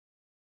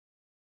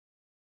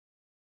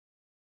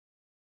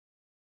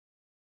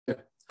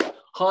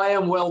Hi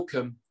and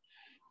welcome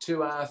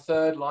to our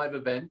third live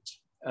event.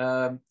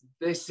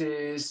 This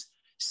is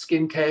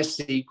Skincare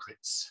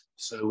Secrets.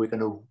 So we're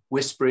going to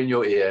whisper in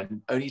your ear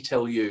and only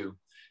tell you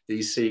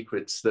these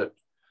secrets that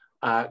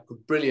our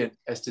brilliant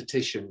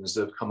estheticians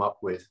have come up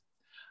with.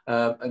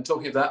 And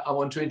talking of that, I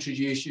want to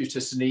introduce you to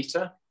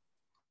Sunita.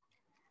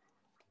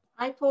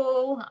 Hi,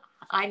 Paul.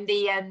 I'm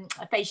the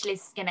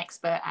facialist skin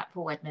expert at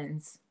Paul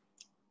Edmonds.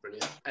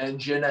 Brilliant. And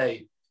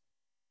Janae.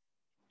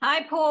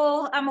 Hi,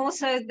 Paul. I'm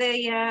also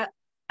the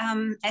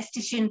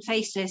esthetician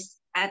faceless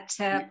at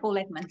Paul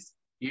Edmonds.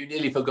 You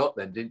nearly forgot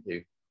then, didn't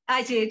you?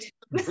 I did.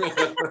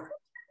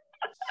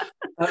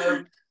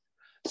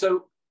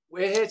 So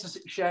we're here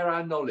to share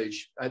our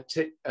knowledge,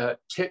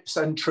 tips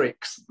and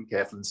tricks, be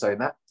careful in saying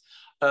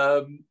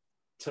that,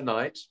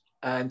 tonight,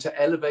 and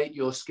to elevate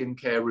your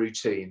skincare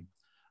routine.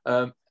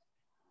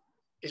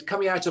 It's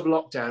coming out of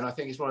lockdown. I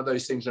think it's one of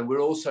those things, and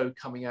we're also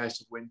coming out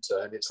of winter,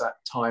 and it's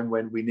that time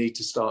when we need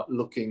to start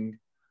looking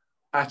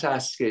at our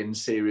skin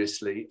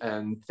seriously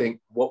and think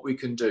what we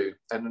can do.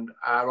 And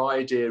our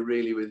idea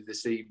really with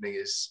this evening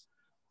is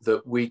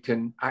that we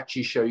can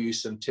actually show you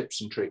some tips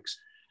and tricks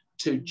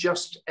to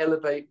just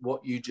elevate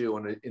what you do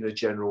in a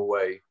general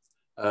way.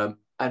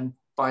 And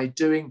by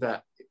doing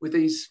that, with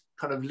these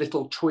kind of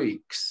little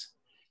tweaks,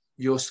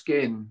 your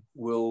skin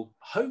will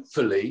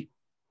hopefully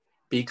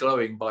be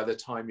glowing by the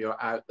time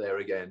you're out there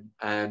again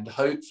and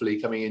hopefully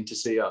coming in to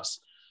see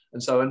us.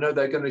 And so I know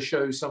they're going to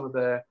show some of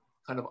their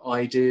kind of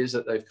ideas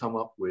that they've come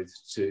up with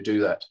to do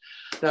that.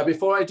 Now,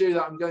 before I do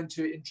that, I'm going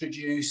to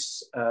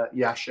introduce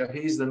Yasha.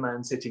 He's the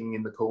man sitting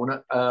in the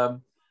corner.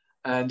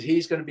 And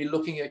he's going to be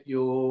looking at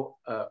your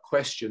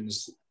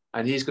questions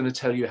and he's going to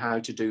tell you how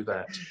to do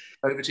that.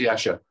 Over to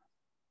Yasha.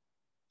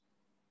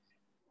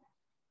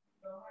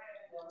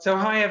 So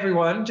hi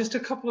everyone, just a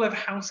couple of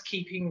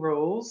housekeeping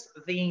rules.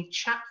 The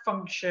chat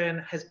function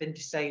has been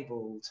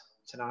disabled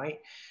tonight.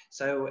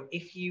 So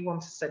if you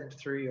want to send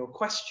through your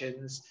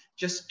questions,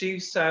 just do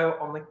so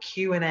on the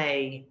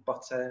Q&A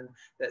button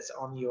that's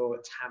on your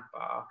tab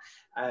bar.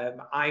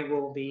 I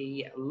will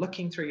be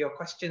looking through your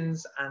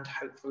questions and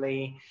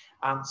hopefully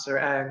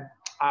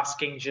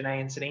asking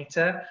Janae and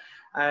Sunita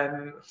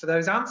for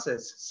those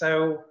answers.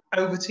 So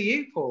over to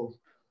you, Paul.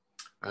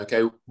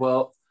 Okay,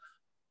 well,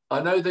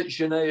 I know that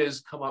Janae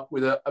has come up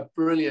with a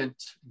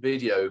brilliant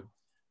video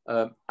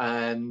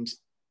and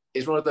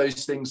it's one of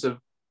those things of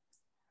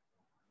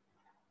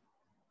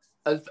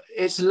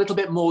it's a little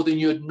bit more than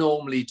you'd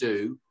normally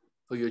do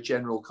for your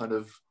general kind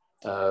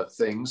of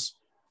things,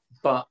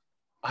 but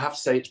I have to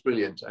say it's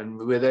brilliant, and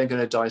we're then going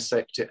to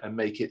dissect it and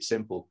make it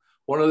simple.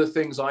 One of the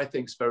things I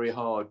think is very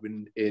hard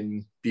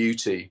in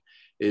beauty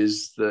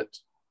is that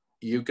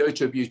you go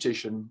to a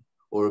beautician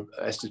or an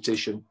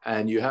esthetician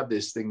and you have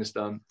these things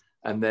done,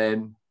 and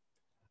then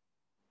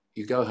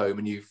you go home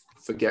and you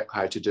forget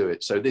how to do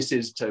it. So this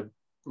is to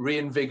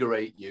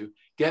reinvigorate you,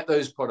 get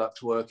those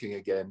products working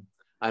again.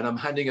 And I'm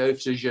handing over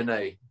to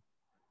Janae.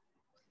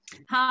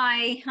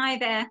 Hi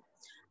there.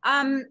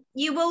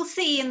 You will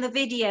see in the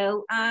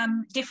video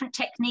different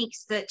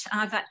techniques that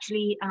I've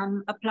actually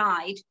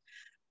applied.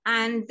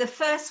 And the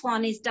first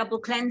one is double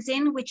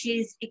cleansing, which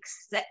is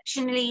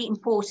exceptionally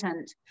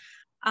important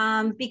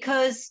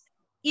because,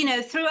 you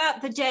know,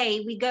 throughout the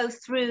day, we go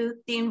through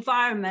the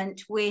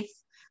environment with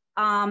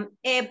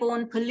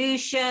airborne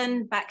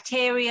pollution,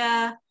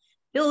 bacteria,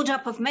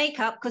 buildup of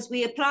makeup, because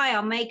we apply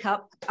our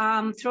makeup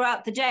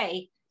throughout the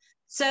day.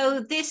 So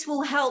this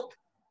will help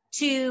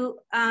to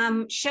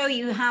show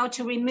you how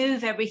to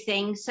remove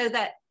everything so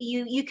that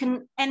you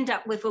can end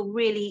up with a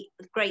really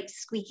great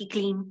squeaky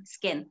clean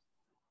skin.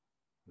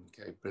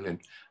 Okay,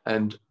 brilliant.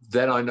 And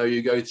then I know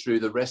you go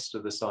through the rest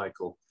of the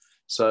cycle.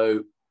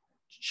 So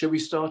should we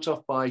start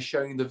off by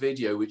showing the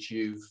video which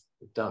you've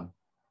done?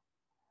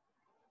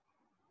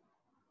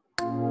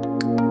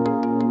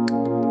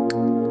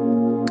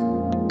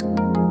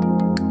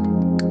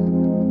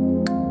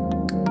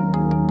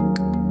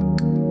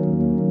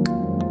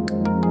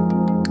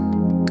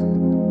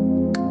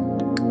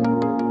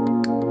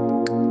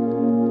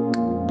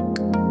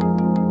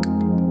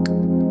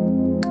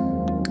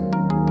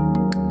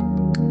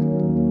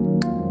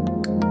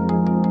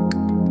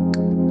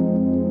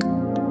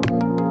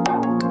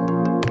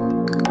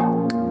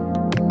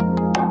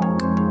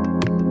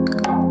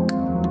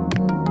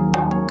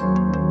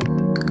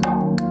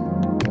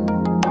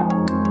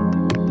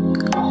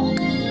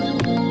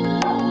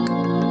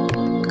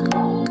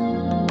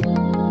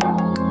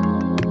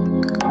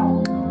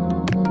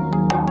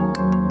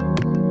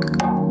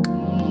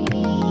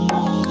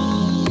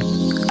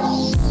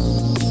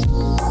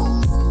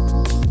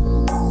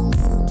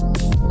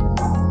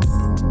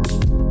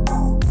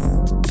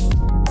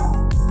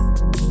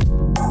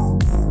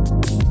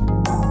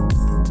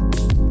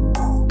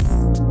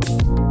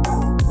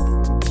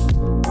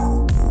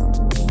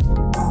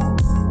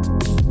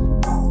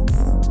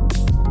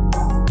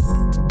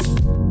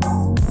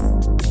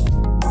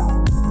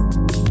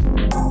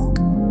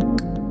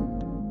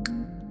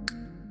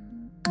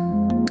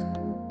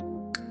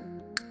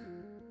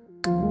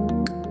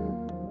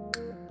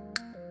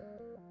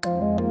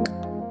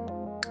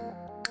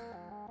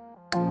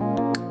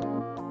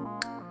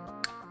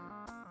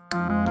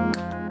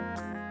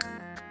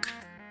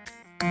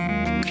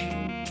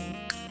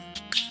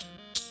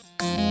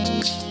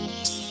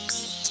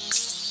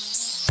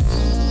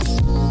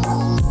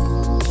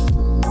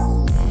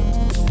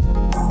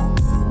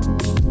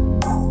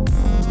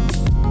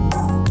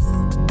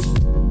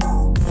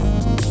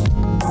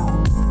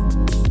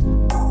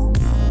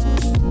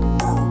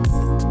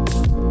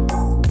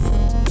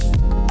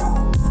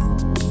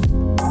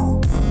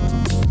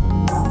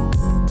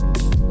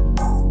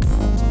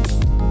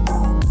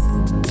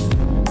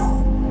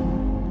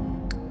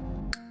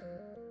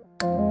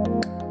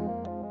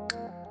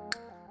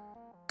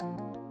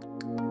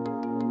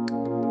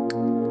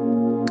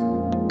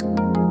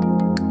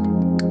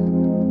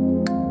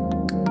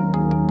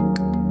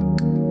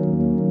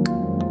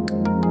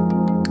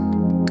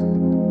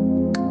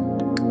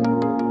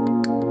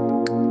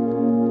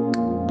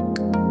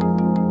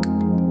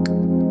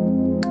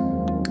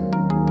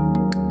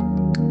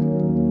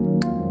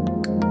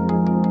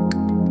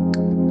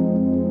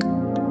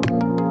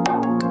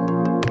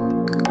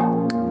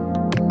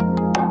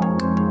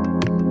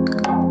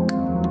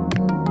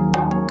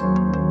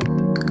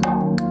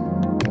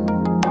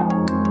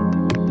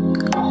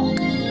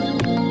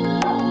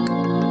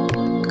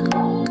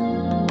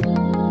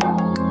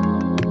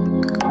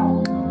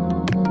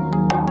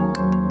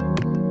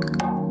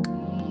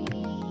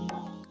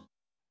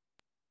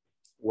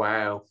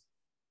 Wow,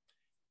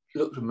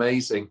 looked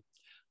amazing,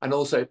 and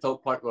also it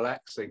felt quite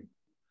relaxing.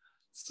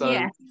 So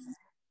Yeah.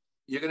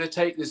 you're going to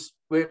take this.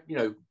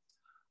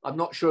 I'm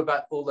not sure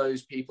about all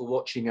those people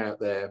watching out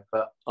there,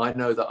 but I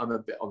know that I'm a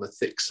bit on the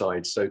thick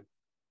side. So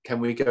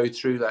can we go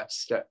through that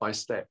step by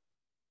step?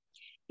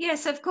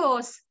 Yes, of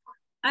course.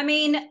 I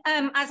mean,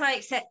 as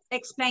I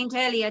explained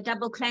earlier,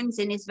 double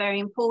cleansing is very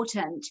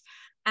important.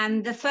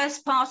 And the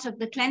first part of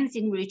the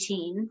cleansing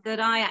routine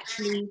that I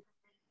actually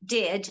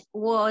did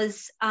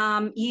was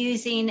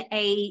using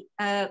a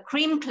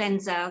cream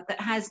cleanser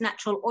that has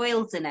natural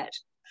oils in it.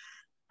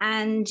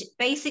 And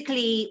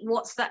basically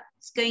what's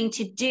that's going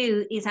to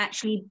do is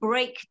actually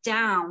break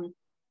down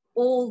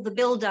all the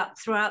buildup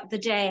throughout the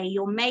day,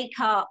 your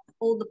makeup,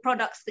 all the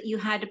products that you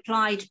had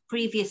applied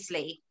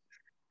previously.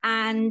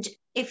 And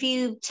if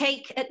you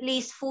take at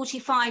least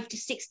 45 to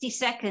 60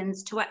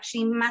 seconds to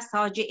actually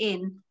massage it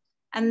in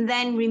and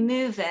then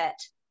remove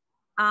it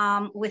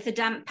with a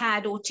damp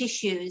pad or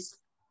tissues,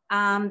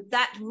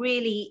 that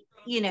really,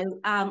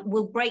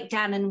 will break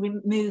down and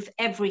remove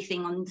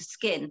everything on the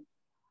skin.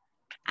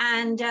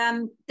 And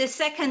the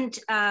second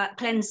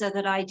cleanser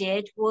that I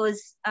did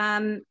was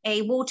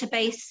a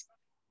water-based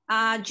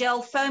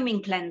gel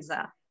foaming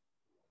cleanser.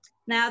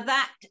 Now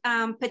that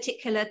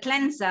particular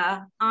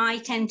cleanser, I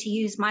tend to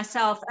use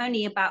myself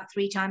only about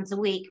 3 times a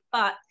week,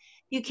 but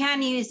you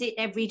can use it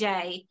every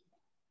day.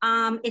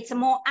 It's a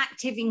more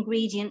active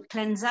ingredient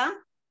cleanser,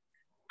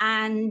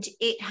 and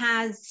it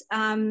has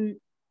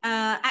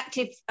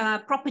active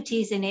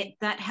properties in it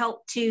that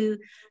help to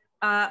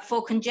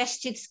for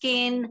congested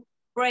skin,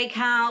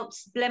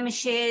 breakouts,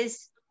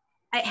 blemishes.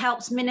 It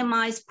helps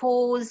minimize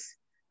pores.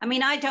 I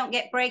mean, I don't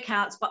get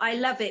breakouts, but I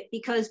love it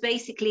because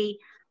basically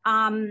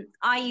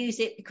I use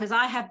it because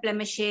I have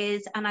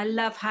blemishes, and I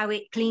love how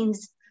it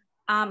cleans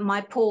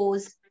my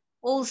pores.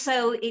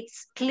 Also,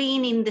 it's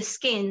cleaning the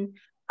skin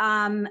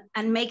and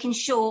making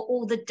sure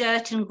all the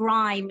dirt and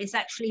grime is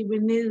actually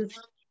removed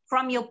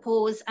from your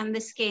pores and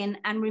the skin,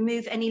 and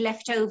remove any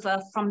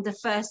leftover from the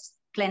first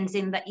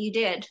cleansing that you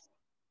did.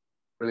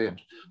 Brilliant.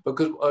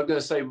 Because I'm going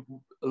to say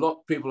a lot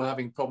of people are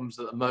having problems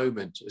at the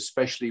moment,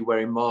 especially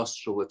wearing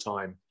masks all the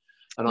time.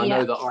 And I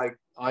know that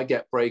I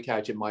get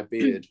breakout in my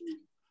beard.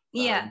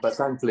 Yeah. But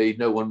thankfully,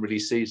 no one really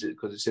sees it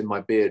because it's in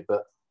my beard.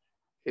 But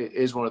it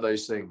is one of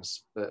those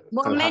things that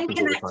well, men happens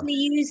can all the time. actually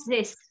use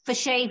this for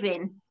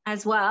shaving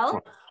as well.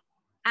 Right.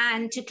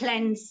 And to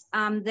cleanse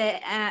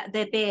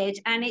their beard.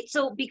 And it's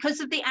all because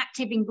of the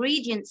active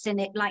ingredients in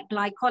it, like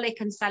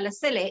glycolic and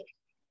salicylic.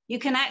 You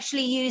can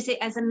actually use it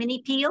as a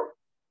mini peel.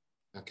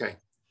 Okay.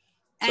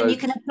 And you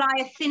can apply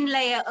a thin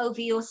layer over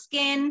your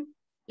skin,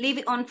 leave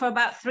it on for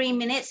about 3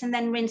 minutes, and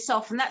then rinse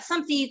off. And that's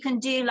something you can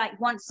do like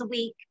once a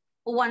week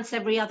or once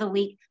every other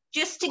week,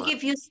 just to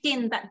give your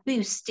skin that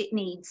boost it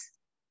needs.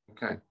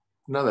 Okay.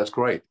 No, that's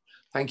great.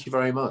 Thank you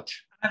very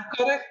much.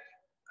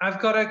 I've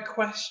got a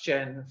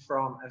question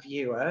from a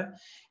viewer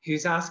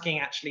who's asking,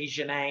 actually,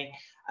 Janae,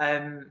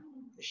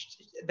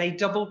 they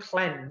double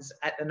cleanse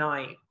at the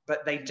night,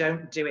 but they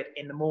don't do it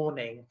in the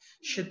morning.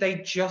 Should they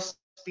just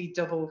be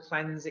double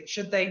cleansing?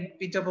 Should they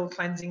be double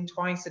cleansing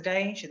twice a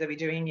day? Should they be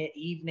doing it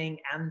evening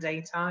and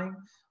daytime?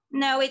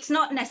 No, it's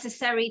not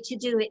necessary to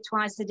do it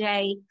twice a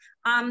day.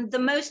 The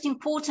most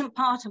important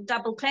part of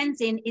double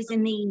cleansing is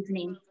in the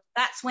evening.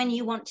 That's when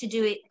you want to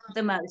do it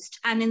the most.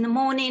 And in the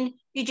morning,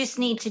 you just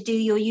need to do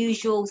your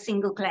usual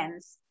single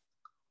cleanse.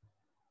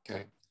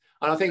 Okay.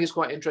 And I think it's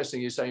quite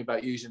interesting you're saying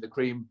about using the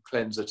cream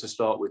cleanser to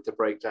start with to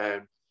break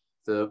down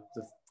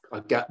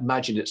I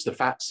imagine it's the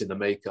fats in the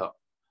makeup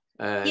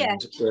and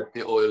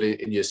the oil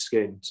in your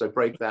skin. So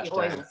break that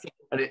down.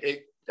 And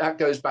that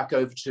goes back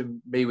over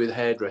to me with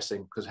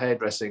hairdressing, because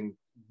hairdressing,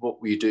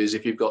 what we do is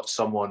if you've got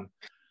someone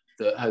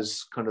that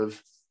has kind of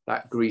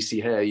that greasy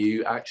hair,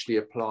 you actually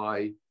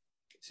apply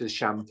to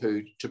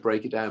shampoo to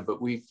break it down,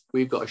 but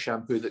we've got a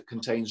shampoo that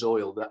contains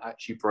oil that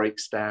actually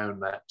breaks down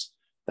that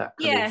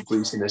kind of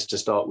greasiness to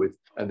start with,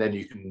 and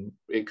then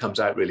it comes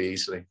out really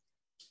easily.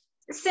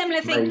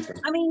 Similar thing. Amazing.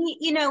 I mean,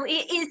 you know,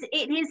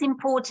 it is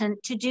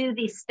important to do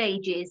these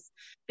stages,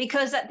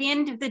 because at the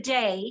end of the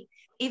day,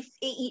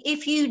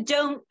 if you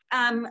don't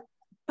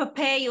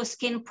prepare your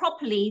skin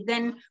properly,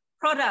 then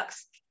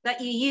products that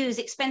you use,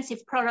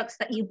 expensive products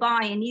that you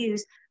buy and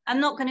use, are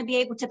not going to be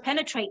able to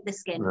penetrate the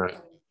skin. Right.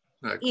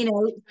 You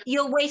know,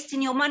 you're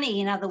wasting your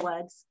money, in other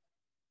words.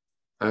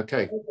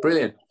 Okay,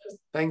 brilliant.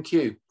 Thank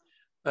you.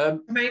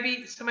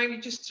 Maybe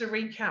just to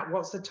recap,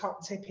 what's the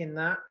top tip in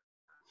that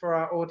for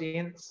our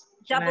audience?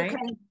 Double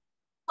cleansing.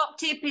 Top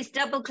tip is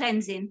double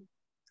cleansing.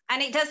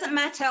 And it doesn't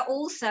matter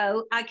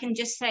also, I can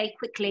just say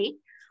quickly,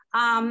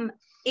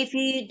 if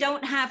you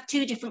don't have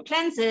 2 different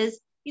cleansers,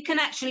 you can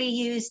actually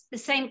use the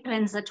same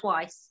cleanser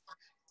twice.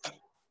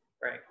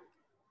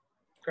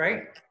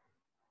 Great.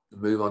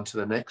 Move on to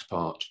the next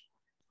part.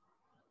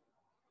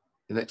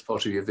 The next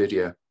part of your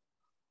video.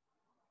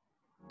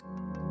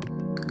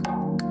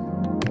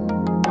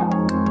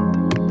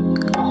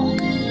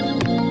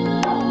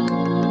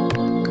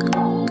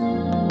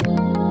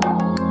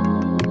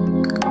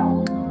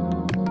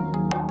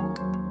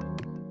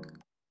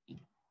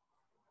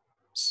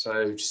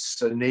 So,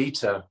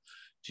 Sunita,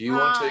 do you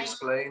want to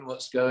explain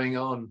what's going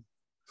on?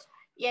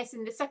 Yes,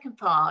 in the second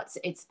part,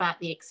 it's about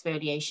the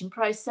exfoliation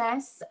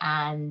process.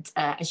 And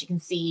as you can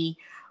see,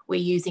 we're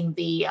using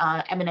the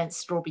Eminence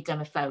Strawberry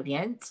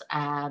Dermafoliant,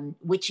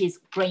 which is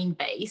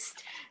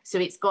grain-based. So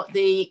it's got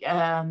the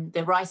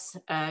rice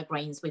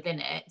grains within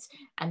it,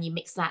 and you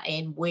mix that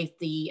in with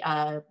the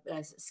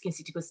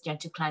SkinCeuticals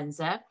Gentle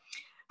Cleanser.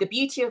 The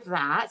beauty of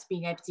that,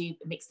 being able to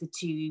mix the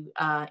 2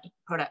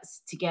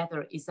 products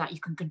together, is that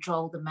you can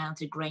control the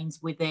amount of grains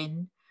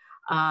within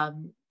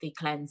the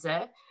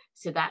cleanser,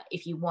 so that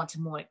if you want a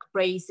more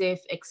abrasive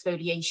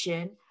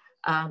exfoliation,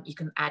 you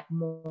can add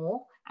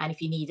more. And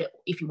if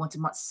you want a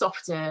much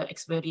softer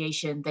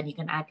exfoliation, then you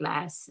can add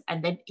less.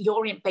 And then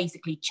you're in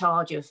basically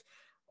charge of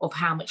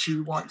how much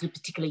you want to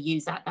particularly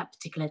use at that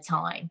particular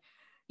time.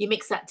 You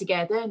mix that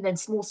together, and then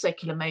small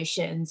circular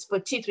motions for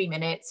 2-3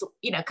 minutes,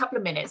 you know, a couple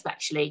of minutes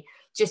actually,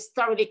 just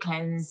thoroughly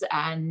cleanse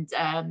and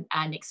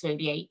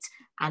exfoliate,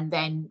 and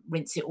then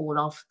rinse it all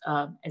off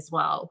as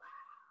well.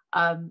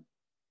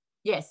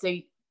 Yeah, so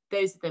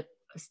those are the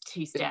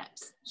 2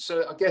 steps.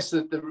 So I guess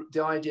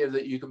the idea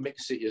that you can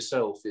mix it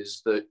yourself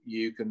is that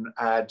you can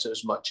add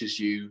as much as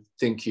you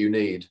think you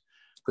need.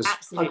 Because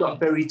I've got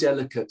very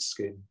delicate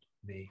skin,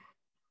 me.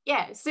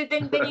 Yeah, so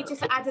then you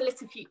just add a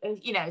little few,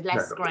 you know,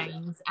 less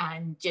grains,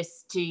 and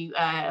just to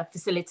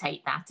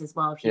facilitate that as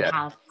well if you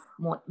have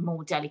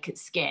more delicate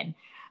skin.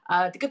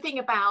 The good thing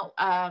about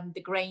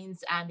the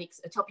grains and the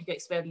topical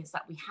exfoliants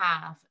that we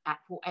have at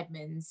Port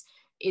Edmonds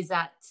is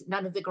that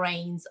none of the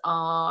grains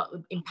are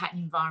impacting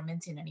the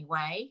environment in any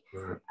way.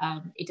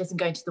 Right. It doesn't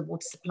go into the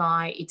water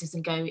supply. It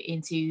doesn't go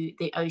into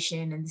the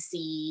ocean and the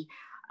sea.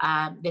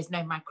 There's no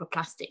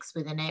microplastics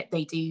within it.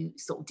 They do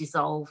sort of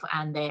dissolve,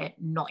 and they're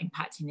not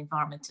impacting the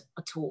environment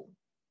at all.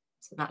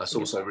 So that's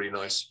also really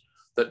nice.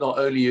 That not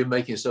only you're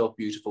making yourself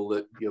beautiful,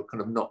 that you're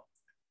kind of not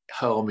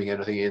harming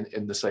anything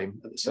at the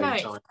same time. It's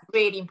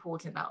really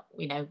important that,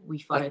 you know, we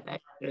follow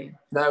that through.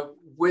 Now,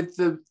 with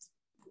the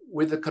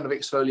kind of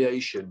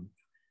exfoliation,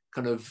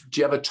 do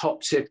you have a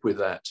top tip with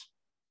that?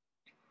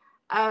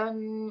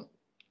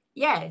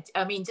 Yeah,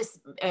 I mean, just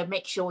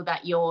make sure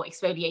that you're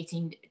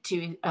exfoliating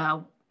to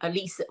at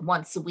least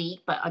once a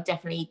week, but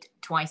definitely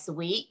twice a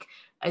week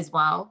as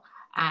well,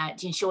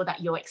 to ensure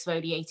that you're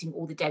exfoliating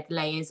all the dead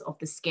layers of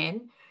the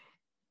skin,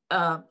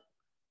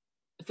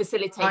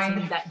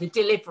 facilitating the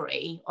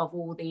delivery of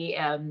all the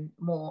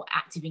more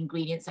active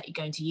ingredients that you're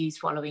going to use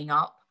following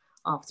up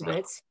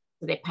afterwards,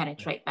 so they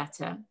penetrate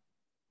better.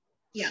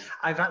 Yeah,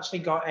 I've actually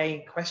got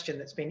a question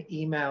that's been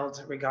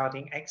emailed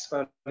regarding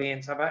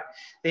exfoliants.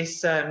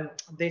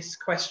 This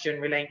question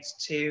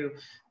relates to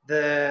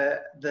the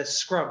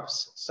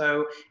scrubs.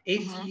 So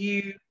if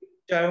you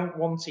don't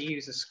want to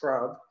use a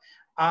scrub,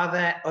 are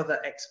there other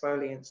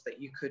exfoliants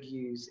that you could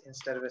use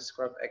instead of a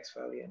scrub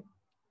exfoliant?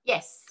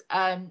 Yes.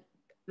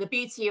 The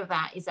beauty of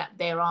that is that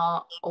there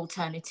are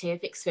alternative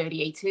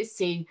exfoliators.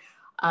 So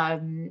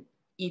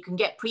you can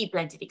get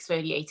pre-blended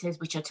exfoliators,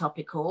 which are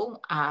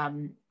topical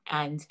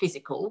and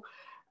physical.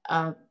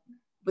 But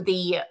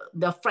the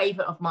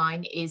favorite of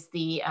mine is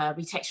the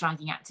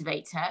retexturizing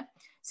activator.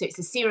 So it's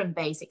a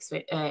serum-based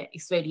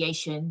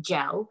exfoliation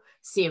gel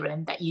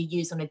serum that you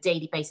use on a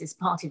daily basis,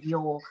 part of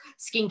your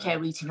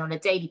skincare routine on a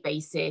daily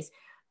basis.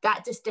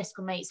 That just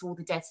desquamates all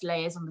the dead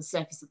layers on the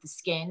surface of the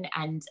skin,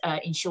 and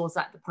ensures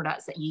that the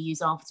products that you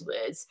use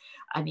afterwards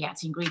and the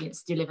active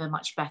ingredients deliver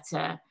much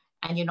better,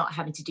 and you're not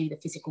having to do the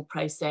physical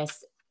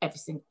process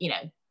everything, you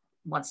know,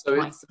 once or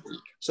twice a week.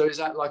 So is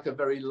that like a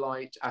very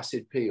light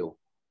acid peel?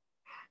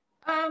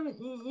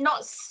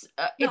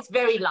 It's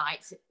very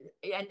light,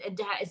 and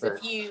there's a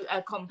few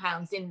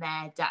compounds in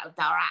there that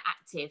are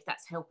active,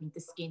 that's helping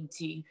the skin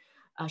to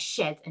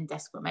shed and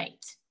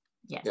desquamate.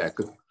 Yes. Yeah,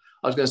 good.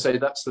 I was going to say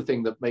that's the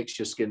thing that makes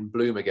your skin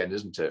bloom again,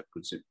 isn't it?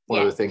 Because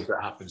one of the things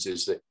that happens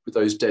is that with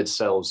those dead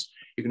cells,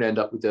 you can end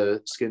up with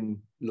the skin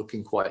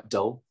looking quite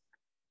dull.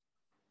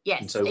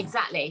 Yes, so,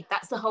 exactly.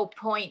 That's the whole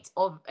point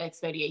of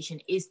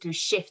exfoliation, is to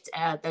shift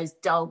those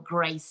dull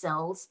grey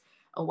cells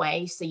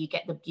away, so you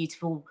get the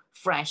beautiful,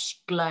 fresh,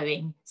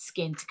 glowing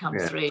skin to come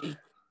through.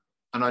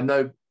 And I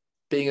know,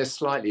 being a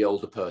slightly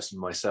older person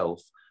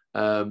myself,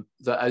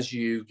 that as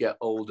you get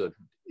older,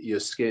 your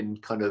skin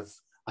kind of,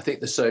 I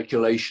think the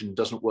circulation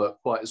doesn't work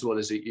quite as well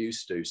as it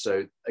used to.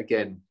 So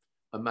again,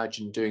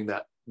 imagine doing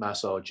that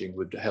massaging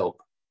would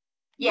help.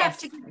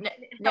 Yes,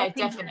 no,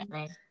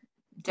 definitely.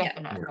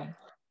 Definitely. Yeah.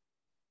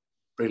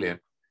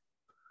 Brilliant.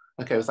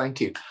 Okay, well, thank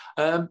you.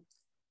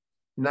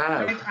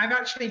 Now, I've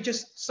actually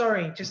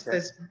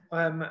there's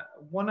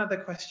one other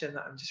question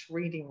that I'm just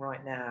reading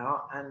right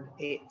now, and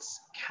it's,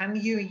 can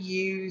you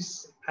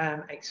use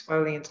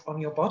exfoliant on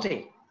your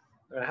body?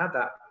 I had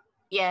that.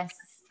 Yes.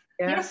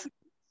 Yeah.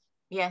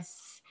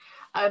 Yes.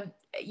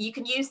 You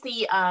can use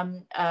the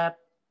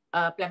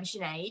Blemish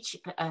and Age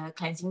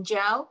cleansing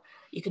gel.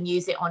 You can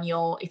use it on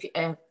your, if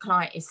a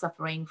client is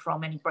suffering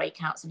from any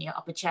breakouts in your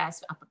upper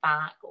chest, upper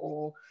back,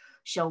 or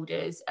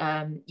shoulders,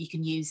 you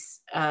can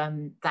use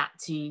that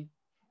to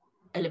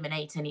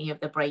eliminate any of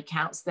the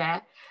breakouts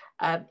there.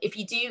 If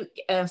you do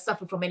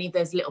suffer from any of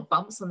those little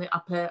bumps on the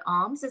upper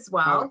arms as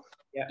well,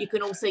 you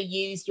can also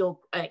use your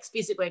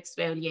physical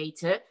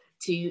exfoliator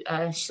to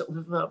sort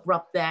of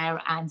rub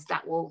there, and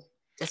that will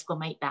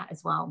desquamate that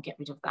as well and get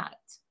rid of that.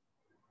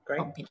 Great.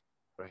 Bumping.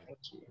 Great.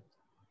 Thank you.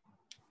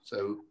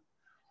 So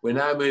we're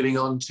now moving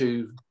on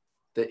to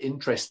the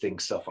interesting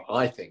stuff.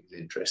 I think the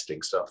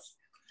interesting stuff,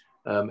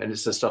 and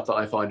it's the stuff that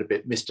I find a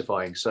bit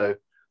mystifying. So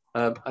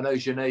I know,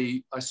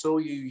 Janae, I saw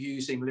you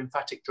using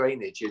lymphatic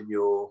drainage in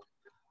your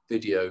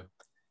video.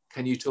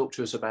 Can you talk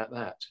to us about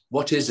that?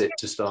 What is it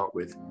to start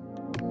with?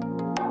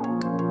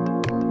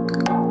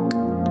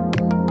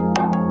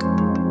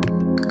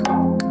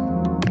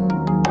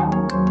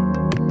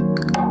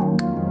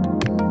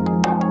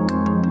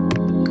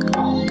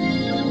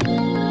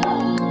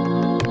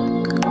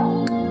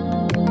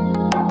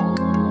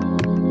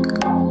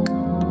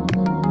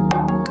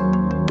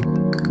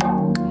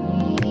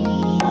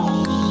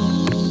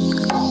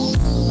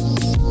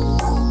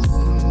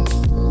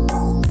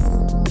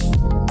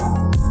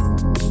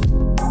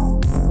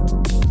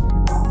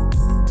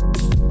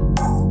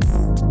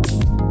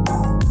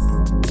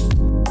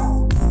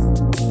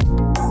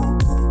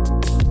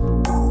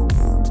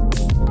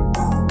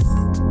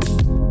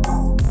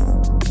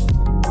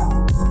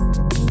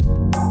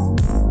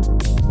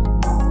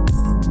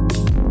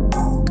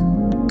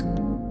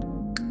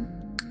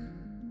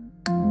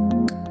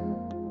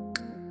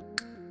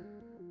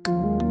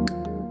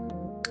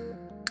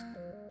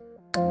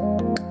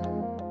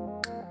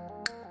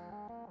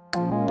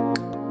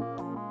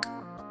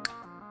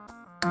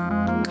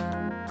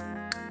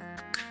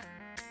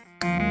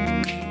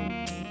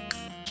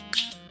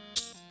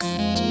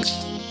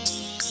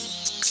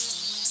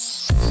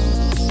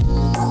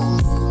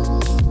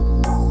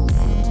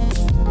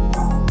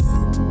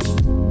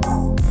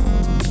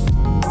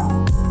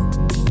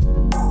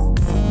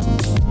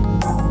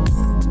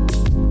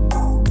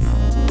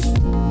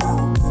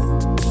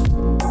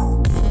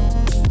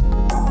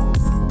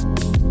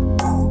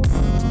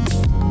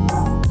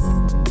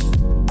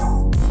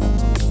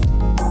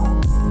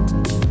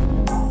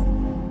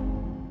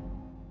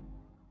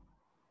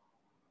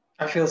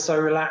 I feel so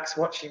relaxed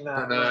watching that.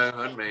 I know,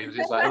 I mean,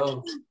 it's like,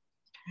 oh,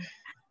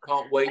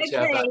 can't wait to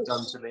have that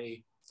done to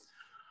me.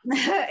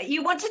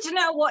 You wanted to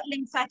know what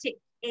lymphatic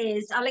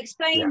is. I'll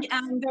explain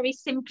very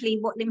simply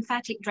what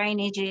lymphatic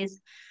drainage is.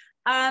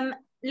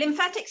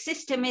 Lymphatic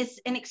system is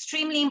an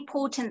extremely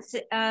important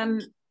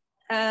system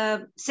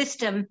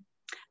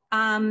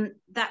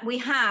that we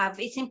have.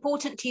 It's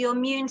important to your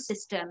immune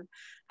system.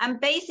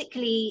 And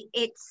basically,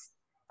 it's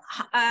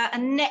a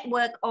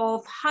network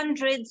of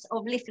hundreds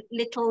of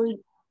little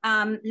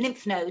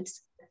lymph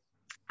nodes.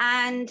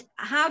 And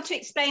how to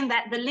explain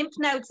that? The lymph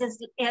nodes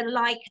are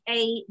like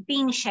a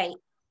bean shape,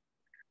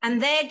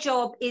 and their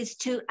job is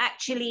to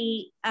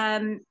actually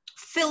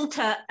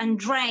filter and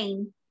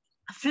drain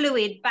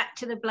fluid back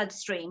to the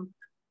bloodstream.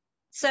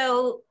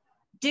 So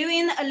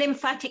doing a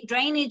lymphatic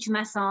drainage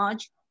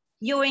massage,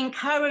 you're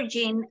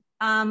encouraging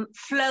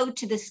flow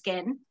to the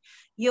skin,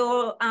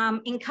 you're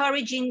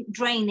encouraging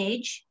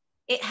drainage.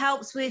 It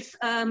helps with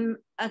a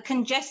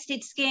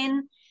congested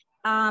skin.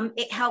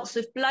 It helps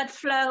with blood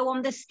flow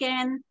on the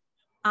skin.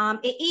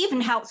 It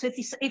even helps with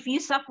if you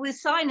suffer with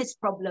sinus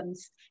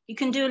problems. You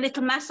can do a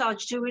little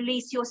massage to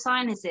release your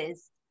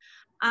sinuses.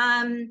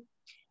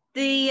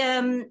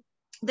 The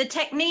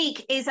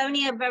technique is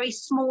only a very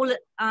small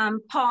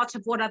part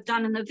of what I've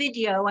done in the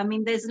video. I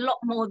mean, there's a lot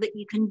more that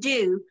you can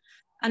do.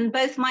 And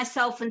both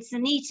myself and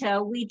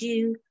Sunita, we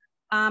do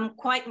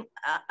quite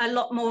a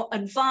lot more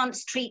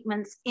advanced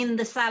treatments in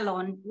the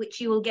salon, which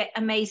you will get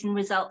amazing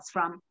results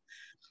from.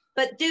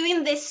 But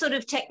doing this sort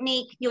of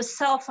technique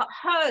yourself at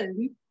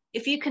home,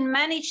 if you can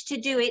manage to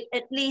do it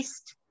at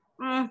least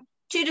 2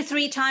 to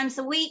 3 times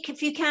a week,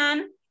 if you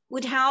can,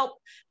 would help,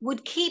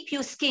 would keep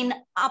your skin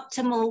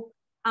optimal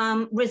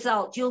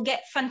result. You'll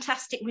get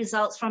fantastic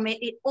results from it.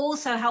 It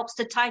also helps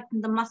to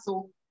tighten the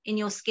muscle in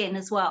your skin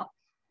as well.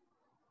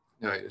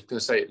 No, I was going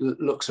to say, it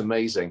looks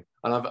amazing.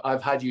 And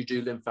I've had you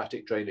do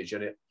lymphatic drainage,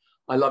 and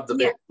I love the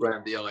bit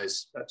around the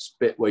eyes. That's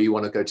the bit where you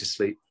want to go to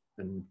sleep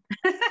and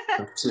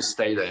to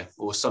stay there,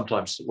 or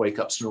sometimes wake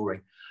up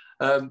snoring.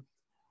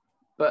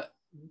 But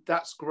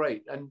that's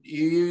great. And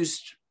you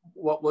used,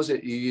 what was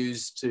it you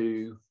used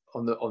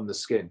on the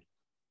skin?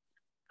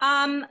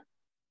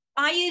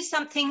 I use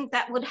something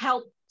that would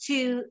help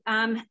to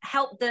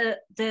help the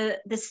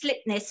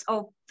slipness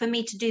for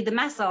me to do the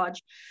massage.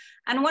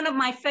 And one of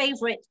my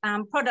favorite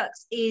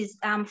products is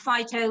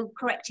Phyto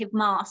Corrective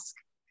Mask.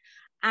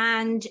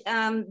 And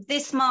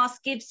this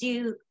mask gives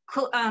you,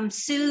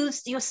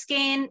 soothes your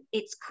skin.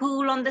 It's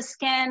cool on the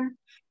skin.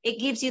 It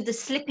gives you the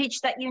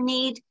slippage that you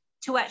need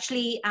to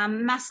actually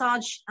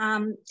massage,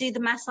 do the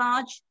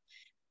massage.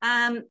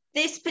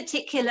 This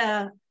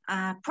particular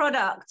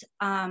product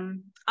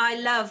I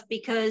love,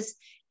 because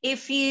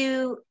if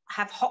you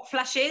have hot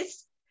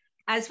flashes,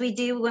 as we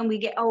do when we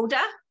get older,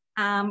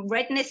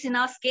 redness in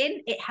our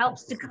skin, it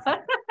helps to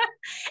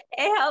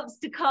it helps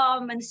to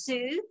calm and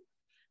soothe.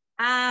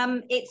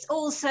 It's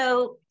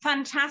also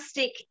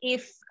fantastic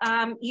if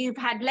you've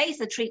had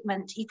laser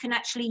treatment. You can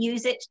actually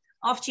use it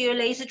after your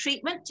laser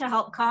treatment to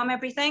help calm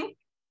everything.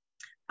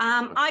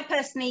 I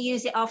personally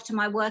use it after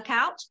my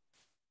workout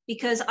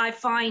because I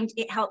find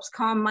it helps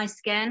calm my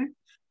skin.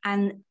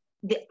 And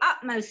the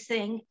utmost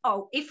thing,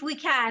 if we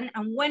can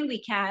and when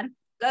we can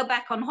go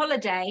back on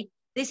holiday,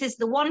 this is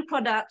the one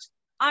product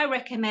I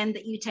recommend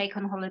that you take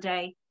on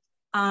holiday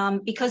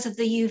because of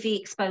the UV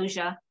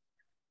exposure.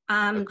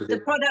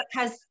 The product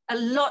has a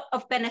lot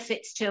of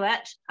benefits to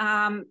it.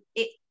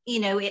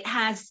 It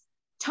has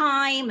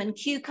thyme and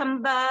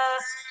cucumber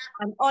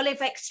and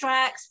olive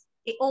extracts.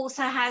 It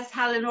also has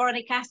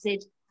hyaluronic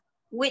acid,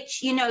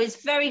 which, is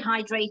very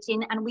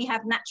hydrating, and we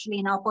have naturally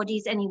in our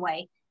bodies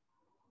anyway.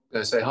 I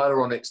was going to say,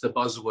 hyaluronic's the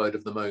buzzword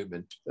of the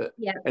moment. But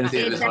yeah,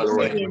 anything that is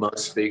hyaluronic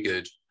must be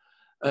good.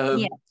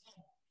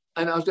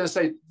 And I was going to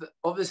say,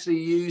 obviously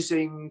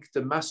using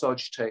the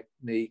massage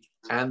technique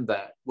and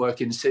that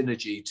work in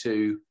synergy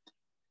to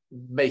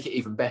make it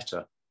even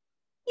better.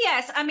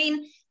 Yes, I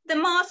mean, the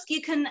mask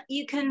you can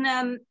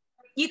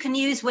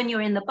use when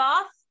you're in the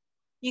bath.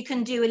 You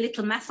can do a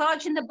little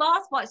massage in the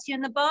bath whilst you're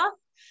in the bath.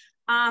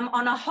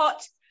 On a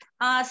hot,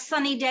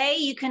 sunny day,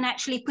 you can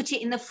actually put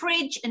it in the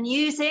fridge and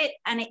use it,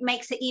 and it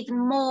makes it even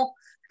more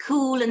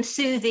cool and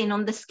soothing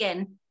on the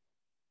skin.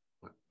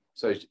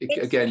 So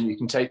again, you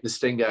can take the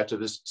sting out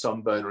of a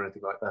sunburn or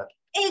anything like that.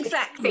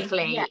 Exactly.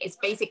 It's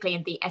basically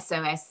in the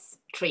SOS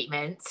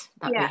treatment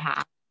that we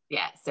have.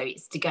 Yeah, so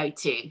it's to go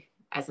to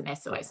as an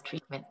SOS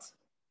treatment.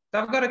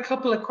 So I've got a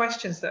couple of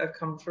questions that have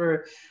come through.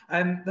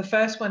 The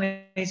first one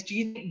is, do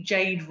you think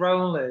jade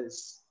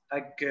rollers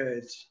are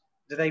good?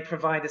 Do they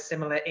provide a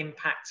similar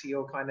impact to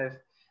your kind of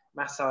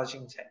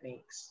massaging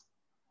techniques?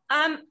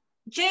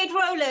 Jade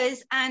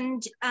rollers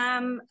and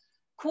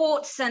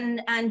quartz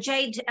and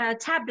jade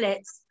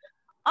tablets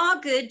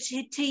are good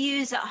to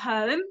use at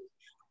home.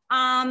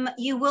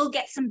 You will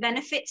get some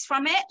benefits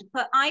from it,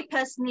 but I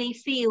personally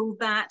feel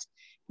that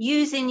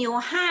using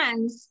your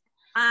hands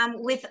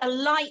with a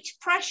light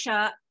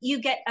pressure, you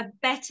get a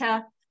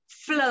better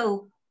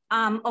flow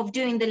of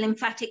doing the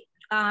lymphatic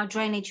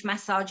drainage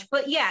massage.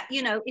 But yeah,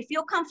 if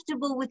you're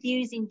comfortable with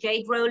using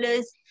jade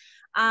rollers,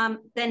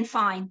 then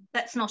fine,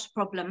 that's not a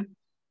problem.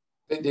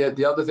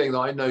 The other thing that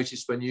I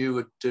noticed when you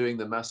were doing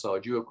the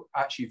massage, you were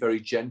actually very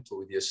gentle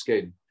with your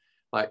skin.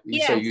 Like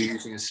you say, you're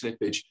using a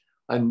slippage.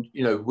 And,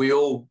 we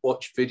all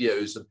watch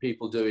videos of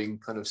people doing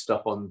kind of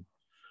stuff on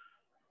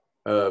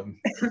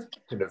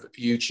kind of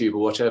YouTube or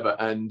whatever.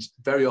 And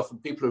very often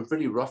people are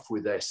really rough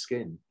with their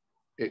skin.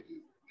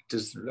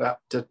 Does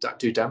that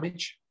do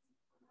damage?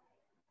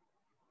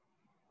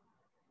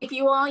 If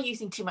you are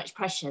using too much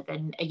pressure,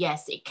 then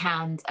yes, it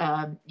can.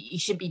 You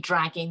should be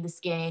dragging the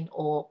skin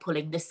or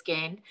pulling the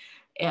skin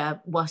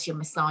whilst you're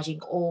massaging,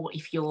 or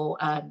if you're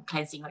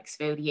cleansing or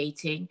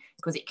exfoliating,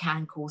 because it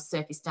can cause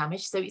surface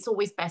damage. So it's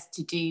always best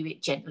to do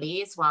it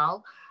gently as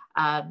well,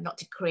 not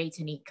to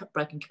create any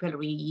broken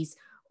capillaries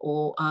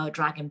or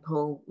drag and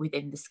pull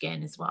within the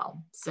skin as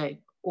well. So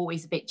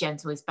always a bit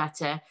gentle is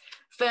better.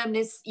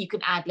 Firmness you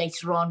can add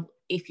later on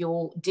if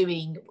you're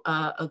doing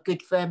a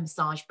good firm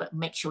massage, but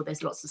make sure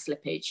there's lots of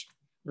slippage,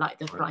 like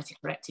the Phyto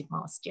Corrective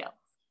Mask gel.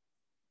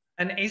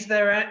 And is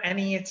there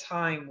any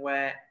time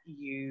where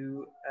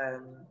you,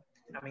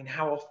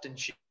 how often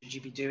should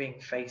you be doing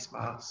face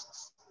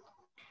masks?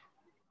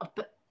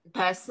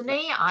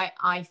 Personally,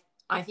 I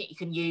think you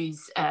can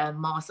use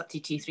masks up to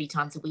 2-3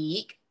 times a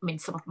week. I mean,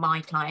 some of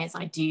my clients,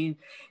 I do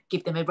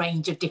give them a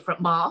range of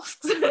different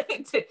masks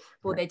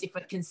for their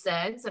different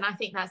concerns. And I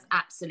think that's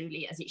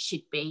absolutely as it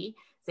should be,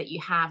 that you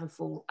have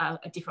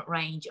a different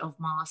range of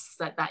masks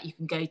that you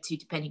can go to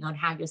depending on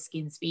how your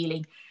skin's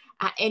feeling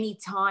at any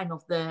time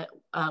of the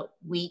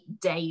week,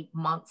 day,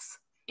 month,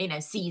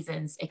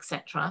 seasons,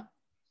 etc.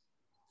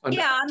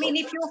 Yeah, I mean,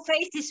 if your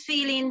face is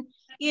feeling,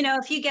 you know,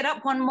 if you get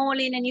up one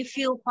morning and you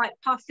feel quite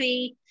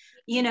puffy,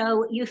 you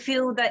know, you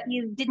feel that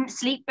you didn't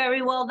sleep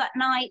very well that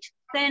night,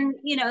 then,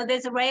 you know,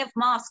 there's an array of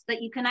masks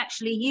that you can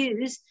actually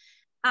use.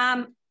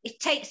 It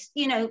takes,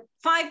 you know,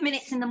 5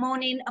 minutes in the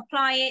morning,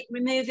 apply it,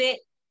 remove it,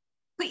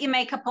 put your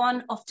makeup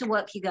on, off to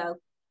work you go.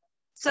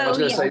 So I was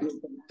going to say,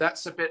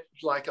 that's a bit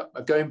like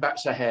going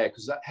back to hair,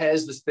 because that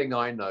hair's this thing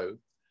I know.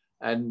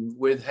 And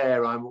with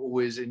hair, I'm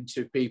always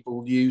into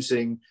people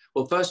using,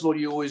 well, first of all,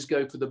 you always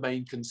go for the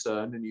main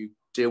concern and you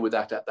deal with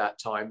that at that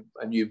time,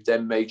 and you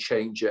then may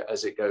change it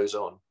as it goes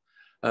on.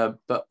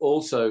 But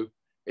also,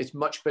 it's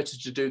much better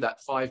to do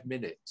that 5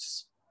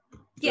 minutes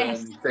than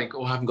think,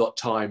 oh, I haven't got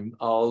time.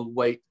 I'll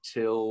wait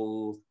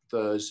till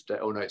Thursday.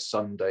 Oh, no, it's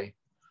Sunday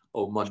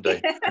or Monday.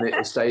 And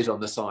it stays on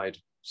the side.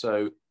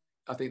 So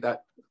I think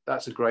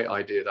that's a great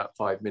idea, that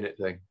 5 minute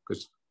thing,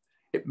 because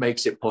it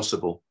makes it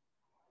possible.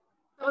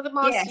 Well, the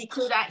mask you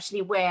could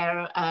actually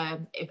wear a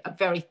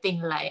very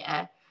thin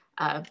layer,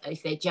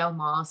 if they're gel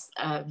masks,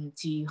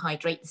 to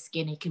hydrate the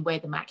skin. You can wear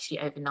them actually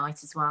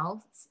overnight as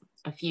well,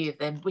 a few of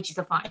them, which is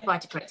a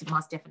phytocorrective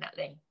mask,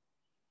 definitely.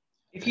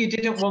 If you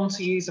didn't want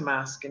to use a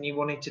mask and you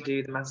wanted to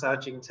do the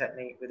massaging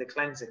technique with a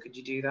cleanser, could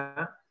you do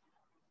that?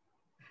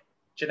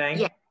 Janae?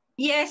 Yeah.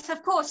 Yes,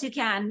 of course you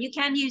can. You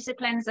can use a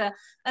cleanser.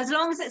 As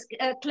long as it's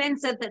a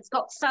cleanser that's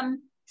got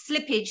some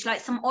slippage, like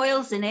some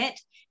oils in it,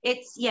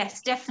 it's,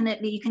 yes,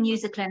 definitely you can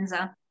use a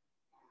cleanser.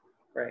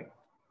 Great.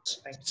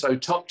 So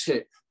top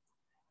tip,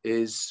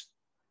 the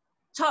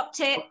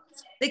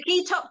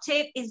key top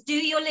tip is do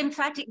your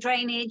lymphatic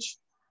drainage,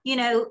 you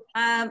know,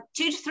 2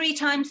 to 3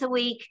 times a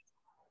week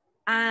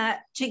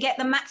to get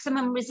the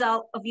maximum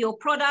result of your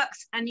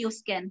products and your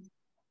skin.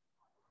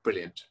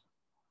 Brilliant.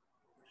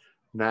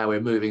 Now we're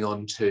moving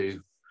on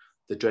to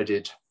the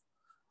dreaded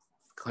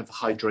kind of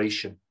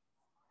hydration.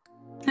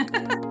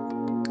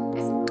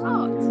 It's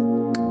hot.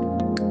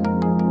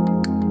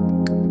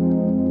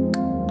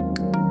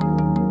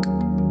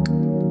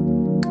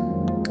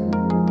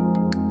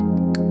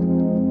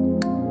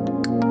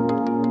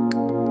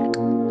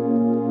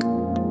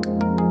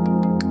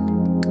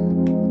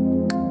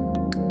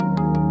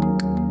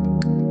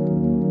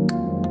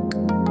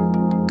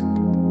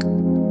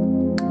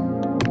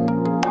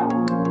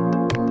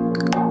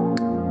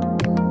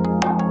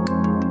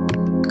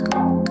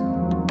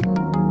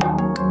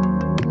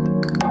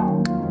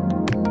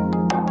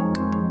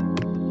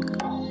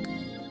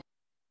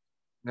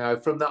 Now,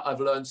 from that,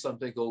 I've learned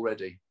something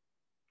already,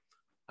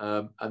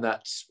 and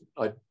that's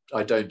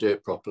I don't do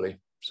it properly.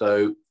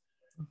 So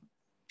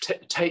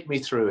take me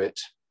through it.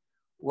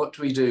 What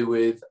do we do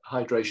with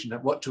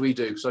hydration? What do we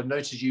do? Because I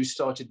noticed you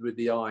started with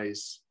the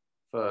eyes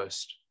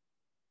first.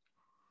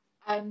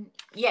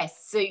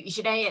 Yes, so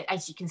Janae,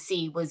 as you can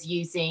see, was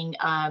using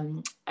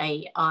a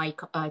eye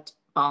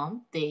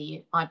balm,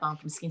 the eye balm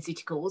from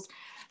SkinCeuticals,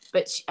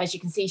 but as you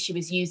can see, she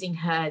was using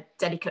her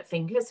delicate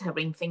fingers, her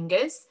ring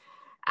fingers,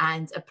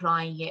 and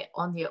applying it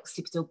on the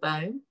occipital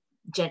bone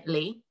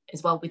gently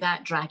as well,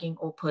 without dragging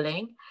or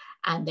pulling,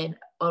 and then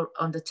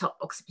on the top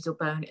occipital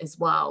bone as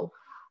well.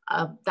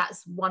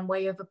 That's one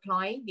way of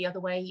applying. The other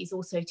way is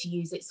also to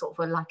use it sort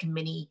of like a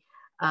mini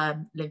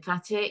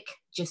lymphatic,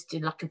 just do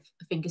like a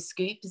finger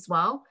scoop as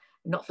well,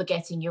 not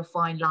forgetting your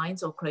fine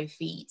lines or crow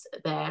feet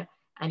there,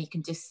 and you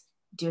can just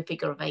do a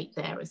figure of 8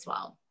 there as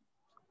well.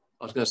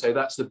 I was going to say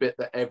that's the bit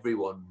that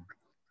everyone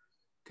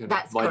can.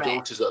 That's my correct.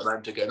 Daughter's at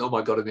Atlanta going, oh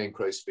my God, I'm getting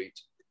crow's feet.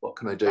 What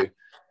can I do?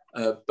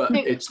 But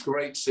it's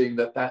great seeing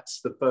that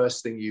that's the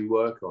first thing you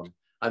work on.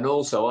 And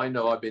also, I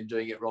know I've been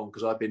doing it wrong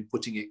because I've been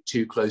putting it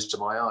too close to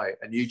my eye,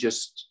 and you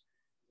just...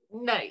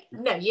 No,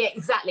 yeah,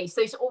 exactly.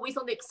 So it's always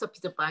on the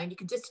occipital bone. You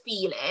can just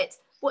feel it.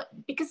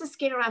 Because the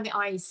skin around the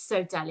eye is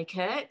so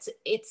delicate,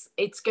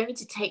 it's going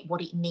to take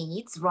what it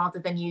needs rather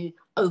than you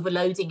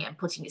overloading it and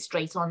putting it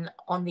straight on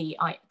the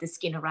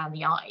skin around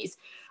the eyes.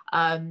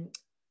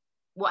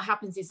 What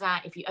happens is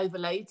that if you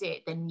overload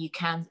it, then you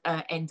can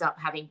end up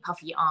having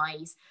puffy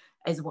eyes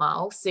as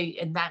well. So,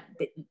 and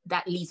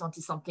that leads on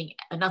to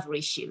another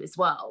issue as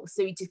well.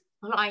 So just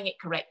applying it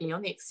correctly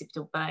on the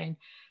occipital bone,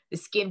 the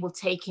skin will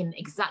take in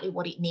exactly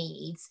what it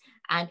needs.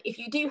 And if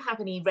you do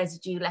have any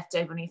residue left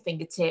over on your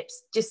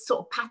fingertips, just sort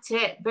of pat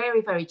it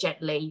very, very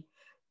gently.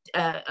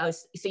 So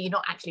you're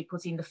not actually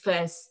putting the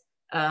first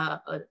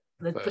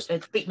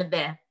treatment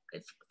there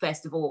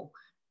first of all,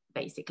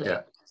 basically.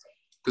 Yeah.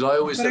 Because I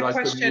always said I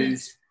couldn't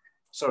use...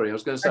 Sorry, I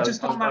was going to say,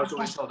 I was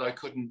always told I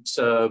couldn't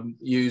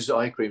use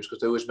eye creams because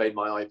they always made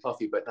my eye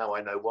puffy, but now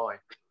I know why.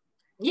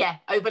 Yeah,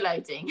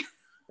 overloading.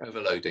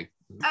 Overloading.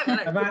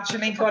 I've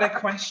actually got a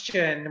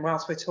question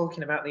whilst we're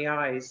talking about the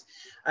eyes.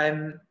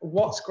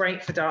 What's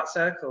great for dark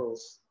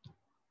circles?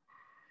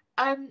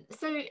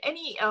 So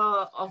any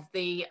of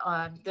the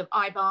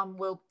eye balm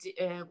will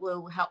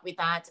help with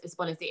that, as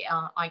well as the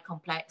eye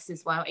complex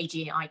as well,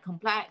 AGA eye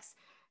complex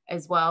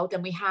as well.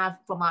 Then we have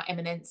from our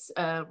Eminence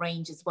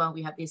range as well,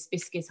 we have this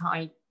Hibiscus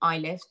eye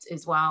lift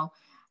as well,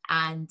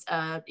 and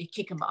the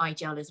cucumber eye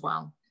gel as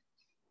well.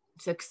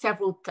 So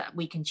several that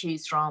we can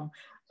choose from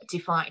to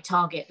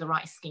target the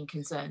right skin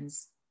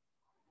concerns.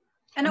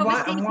 And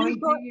obviously,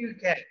 why do you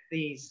get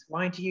these?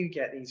 Why do you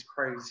get these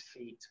crow's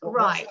feet?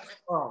 Right. What's that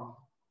from?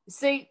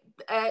 So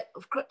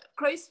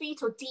crow's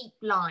feet or deep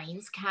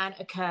lines can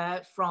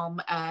occur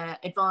from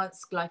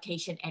advanced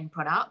glycation end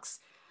products.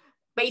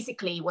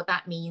 Basically, what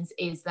that means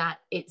is that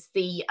it's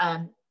the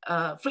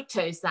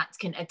fructose that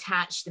can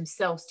attach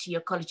themselves to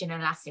your collagen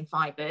and elastin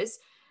fibers.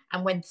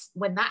 And when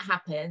that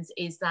happens,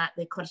 is that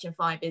the collagen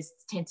fibers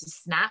tend to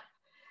snap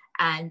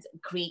and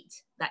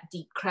create that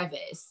deep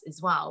crevice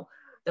as well.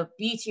 The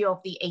beauty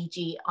of the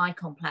AGI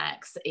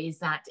complex is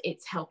that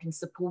it's helping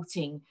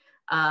supporting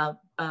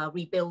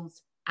rebuild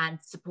and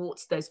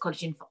support those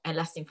collagen and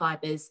elastin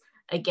fibers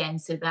again,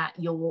 so that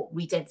you're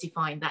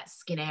redensifying that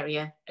skin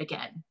area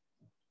again.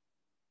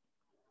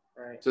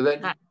 Right. So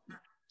then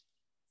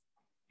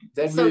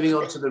moving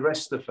on to the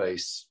rest of the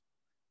face,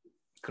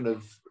 kind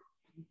of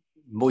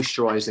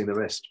moisturizing the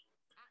rest.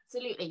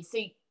 Absolutely. So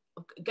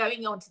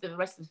going on to the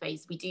rest of the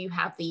face, we do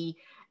have the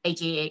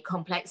AGA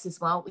complex as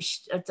well,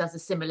 which does a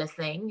similar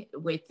thing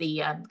with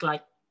the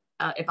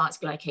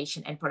advanced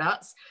glycation end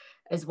products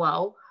as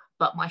well.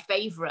 But my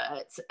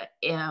favorite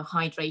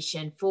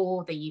hydration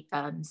for the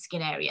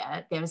skin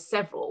area, there are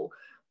several,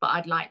 but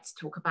I'd like to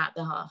talk about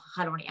the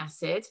hyaluronic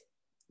acid,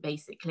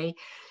 basically.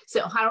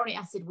 So hyaluronic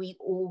acid,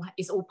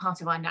 is all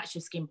part of our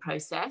natural skin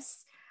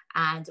process,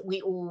 and we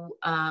all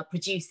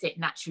produce it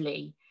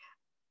naturally.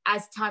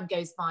 As time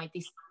goes by,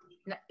 this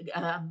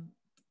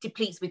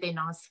depletes within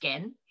our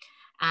skin,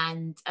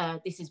 and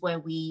this is where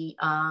we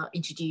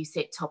introduce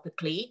it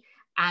topically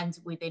and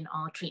within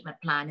our treatment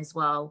plan as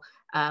well,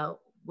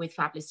 with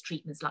fabulous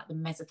treatments like the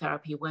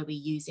mesotherapy, where we're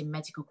using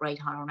medical grade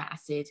hyaluronic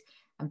acid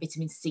and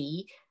vitamin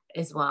C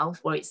as well,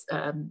 where it's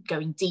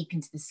going deep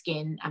into the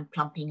skin and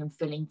plumping and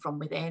filling from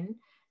within.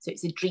 So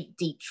it's a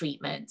deep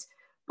treatment.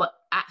 But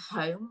at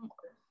home,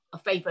 a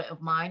favorite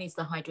of mine is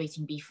the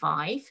hydrating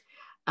B5.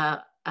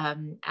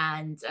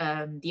 And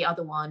the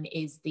other one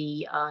is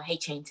the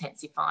HA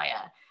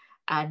intensifier.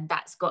 And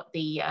that's got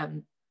the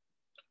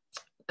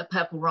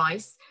purple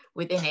rice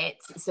within it.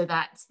 So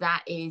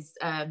that is,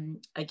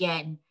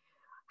 again,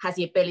 has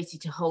the ability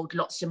to hold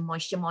lots of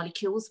moisture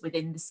molecules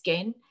within the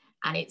skin,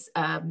 and it's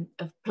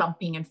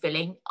plumping and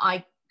filling.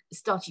 I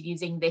started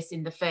using this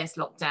in the first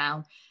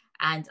lockdown,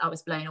 and I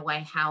was blown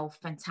away how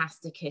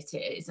fantastic it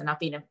is. And I've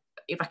been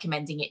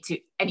recommending it to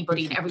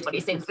anybody and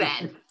everybody since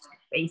then,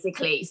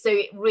 basically. So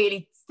it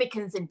really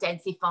thickens and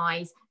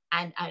densifies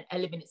and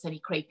eliminates any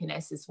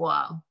crepiness as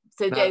well.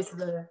 So those are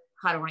the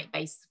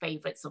hyaluronic-based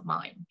favorites of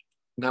mine.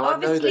 Now,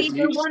 obviously, I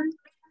know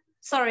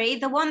that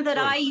the one that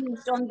I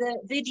used on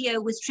the video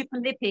was triple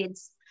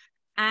lipids.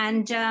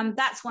 And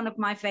that's one of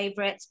my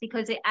favorites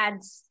because it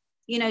adds,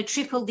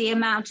 triple the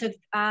amount of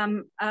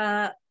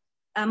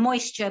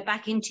moisture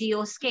back into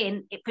your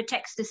skin. It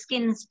protects the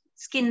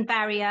skin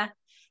barrier,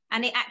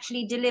 and it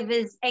actually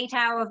delivers 8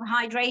 hours of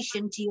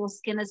hydration to your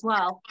skin as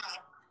well.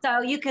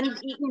 So you can,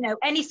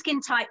 any skin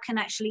type can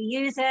actually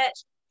use it.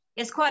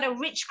 It's quite a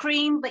rich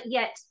cream, but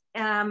yet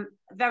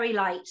very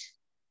light.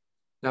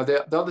 Now,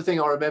 the other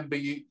thing I remember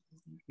you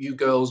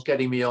girls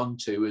getting me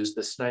onto is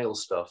the snail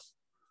stuff,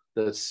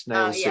 the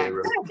snail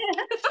serum,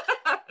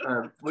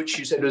 which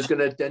you said was going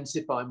to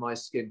densify my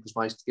skin because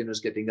my skin was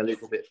getting a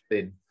little bit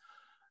thin.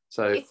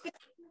 So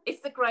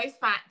it's the growth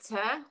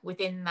factor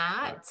within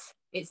that.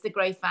 It's the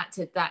growth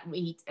factor that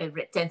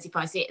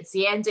densifies it. It's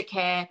the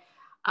Endocare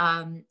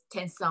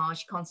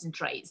tensage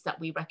concentrates that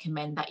we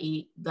recommend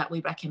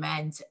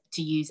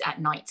to use at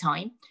night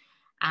time.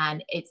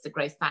 And it's the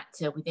growth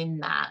factor within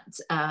that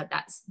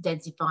that's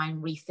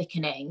densifying,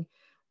 rethickening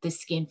the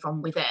skin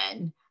from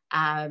within,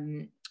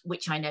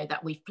 which I know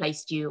that we've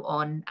placed you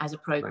on as a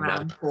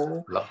program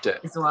for. Loved it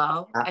as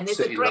well. Absolutely, and there's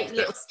a great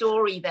little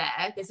story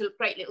there. There's a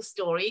great little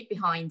story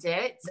behind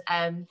it.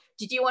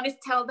 Did you want to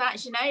tell that,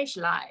 Sinead?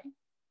 Shall I?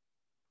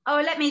 Oh,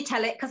 let me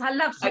tell it because I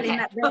love telling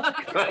that bit.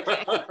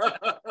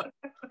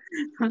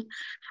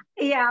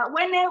 Yeah,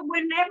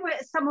 whenever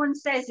someone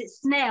says it's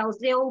snails,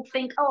 they all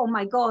think, oh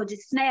my God,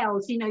 it's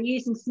snails,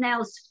 using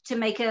snails to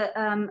make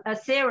a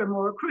serum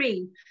or a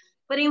cream.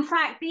 But in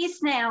fact, these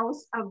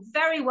snails are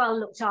very well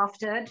looked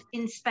after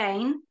in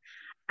Spain.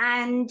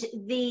 And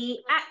the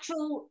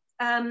actual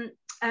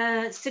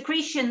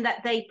secretion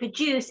that they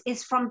produce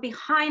is from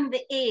behind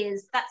the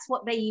ears. That's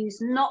what they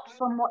use, not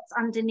from what's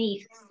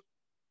underneath.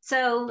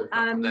 So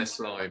from their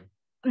slime.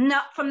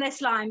 Not from their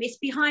slime. It's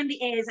behind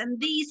the ears, and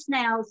these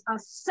snails are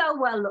so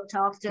well looked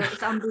after.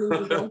 It's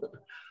unbelievable.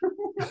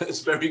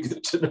 That's very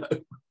good to know.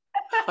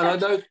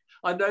 And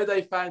I know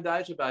they found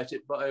out about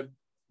it, but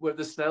with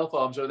the snail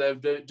farms, where they're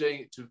doing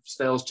it to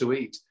snails to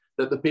eat,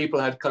 that the people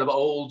had kind of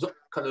old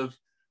kind of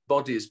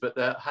bodies, but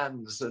their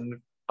hands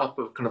and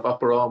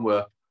upper arm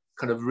were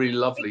kind of really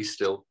lovely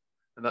still,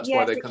 and that's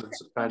why they kind of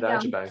found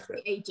out about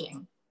it.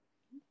 Aging.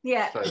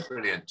 Yeah. So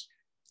brilliant.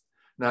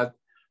 Now.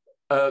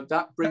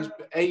 That brings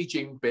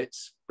aging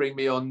bits bring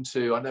me on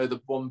to, I know the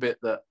one bit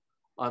that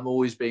I'm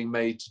always being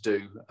made to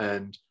do,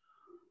 and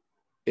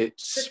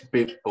it's a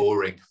bit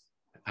boring.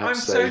 I'm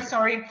so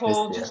sorry,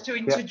 Paul, just to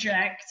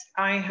interject.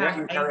 I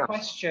have a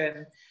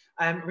question.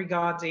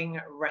 regarding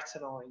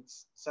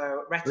retinoids.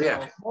 So retinoids,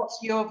 Yeah.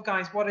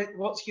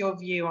 what's your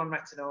view on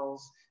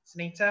retinols,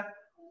 Sunita?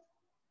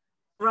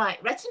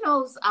 Right,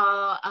 retinols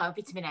are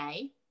vitamin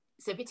A.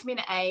 So vitamin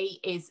A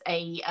is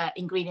a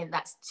ingredient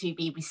that's to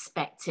be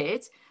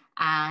respected,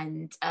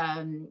 and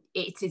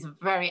it is a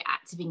very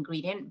active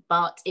ingredient,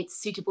 but it's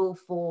suitable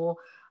for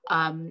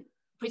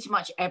pretty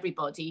much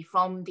everybody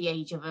from the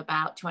age of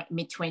about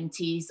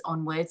mid-20s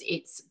onwards.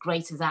 It's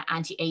great as an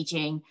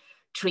anti-aging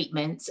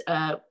treatment,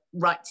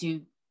 right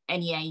to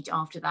any age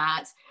after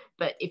that.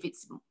 But if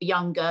it's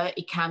younger,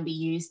 it can be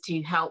used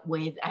to help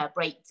with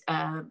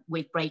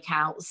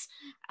breakouts.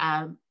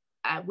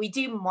 We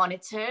do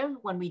monitor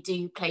when we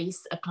do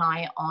place a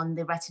client on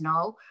the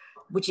retinol,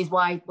 which is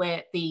why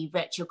where the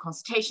virtual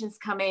consultations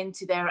come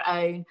into their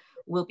own.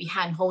 We'll be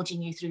hand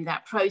holding you through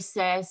that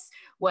process,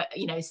 where,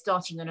 you know,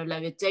 starting on a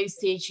lower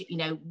dosage, you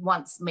know,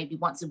 maybe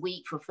once a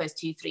week for the first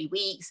 2-3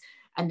 weeks,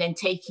 and then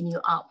taking you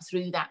up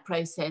through that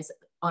process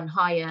on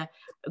higher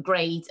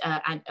grade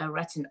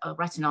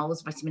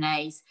retinols, vitamin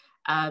A's,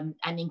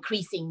 and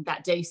increasing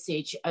that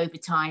dosage over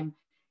time.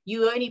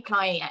 You only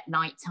apply it at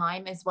night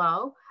time as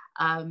well.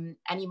 And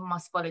you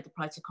must follow the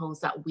protocols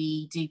that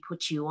we do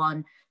put you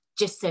on,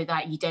 just so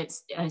that you don't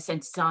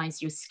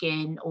sensitize your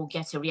skin or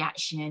get a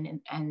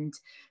reaction, and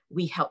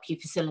we help you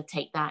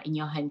facilitate that in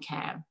your home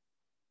care.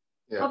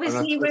 Yeah,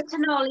 obviously,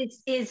 retinol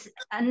is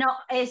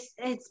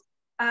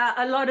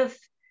a lot of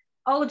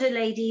older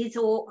ladies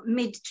or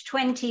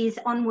mid-20s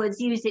onwards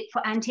use it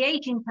for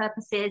anti-aging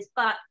purposes,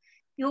 but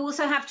you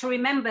also have to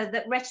remember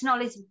that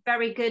retinol is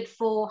very good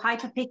for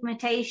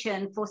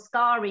hyperpigmentation, for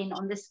scarring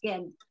on the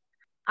skin.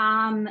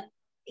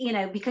 You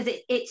know, because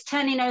it's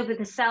turning over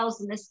the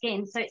cells in the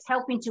skin, so it's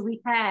helping to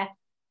repair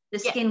the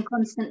skin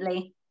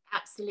constantly.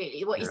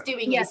 Absolutely. What he's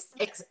doing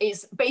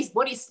is based.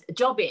 What his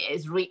job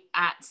is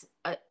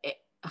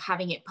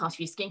having it part of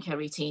your skincare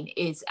routine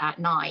is at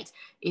night.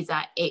 Is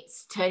that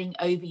it's turning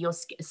over your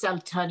cell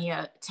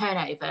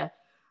turnover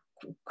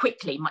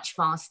quickly, much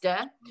faster.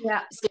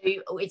 Yeah. So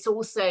it's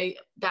also,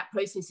 that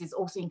process is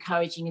also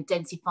encouraging and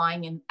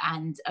densifying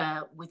and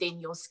within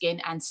your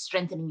skin, and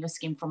strengthening your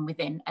skin from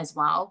within as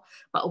well,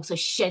 but also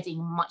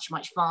shedding much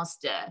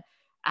faster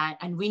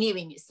and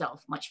renewing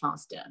itself much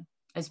faster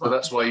as well. So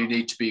that's why you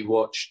need to be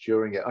watched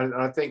during it. And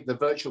I think the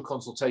virtual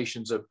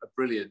consultations are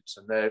brilliant,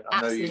 and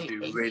I know you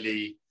do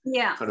really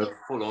kind of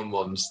full-on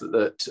ones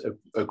that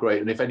are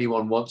great. And if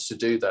anyone wants to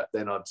do that,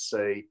 then I'd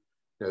say,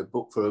 you know,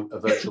 book for a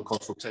virtual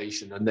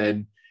consultation, and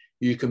then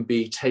you can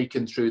be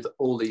taken through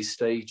all these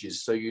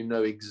stages, so you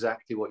know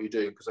exactly what you're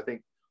doing. Because I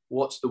think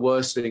what's the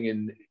worst thing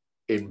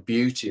in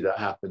beauty that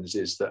happens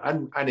is that,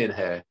 and in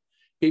hair,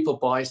 people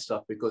buy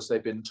stuff because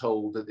they've been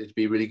told that it'd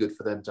be really good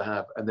for them to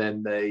have, and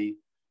then they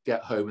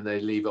get home and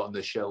they leave it on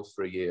the shelf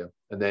for a year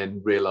and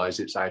then realize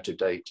it's out of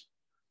date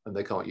and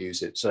they can't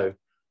use it. So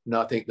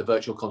no, I think the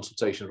virtual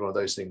consultation is one of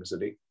those things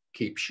that it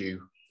keeps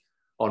you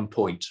on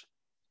point.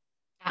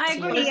 I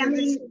agree. I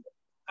mean,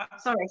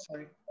 sorry.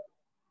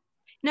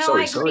 No,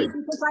 I agree,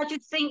 because I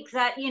just think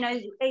that, you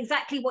know,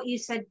 exactly what you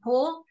said,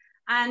 Paul.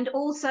 And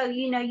also,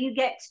 you know, you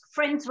get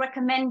friends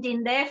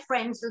recommending their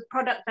friends the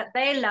product that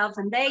they love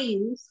and they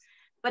use,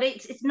 but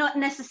it's not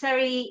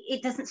necessarily,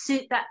 it doesn't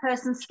suit that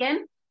person's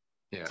skin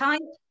type.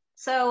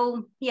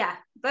 So yeah,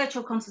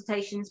 virtual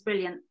consultation is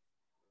brilliant.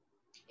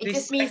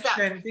 This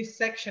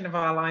section of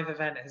our live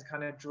event has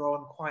kind of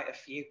drawn quite a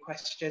few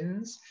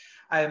questions.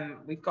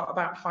 We've got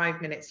about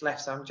 5 minutes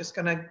left, so I'm just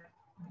going to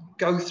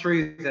go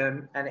through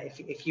them, and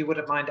if you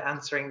wouldn't mind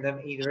answering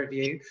them, either of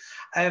you.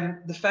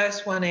 The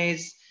first one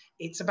is,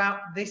 it's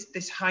about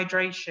this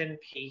hydration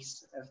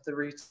piece of the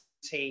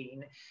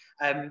routine.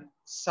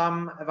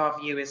 Some of our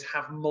viewers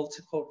have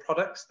multiple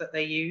products that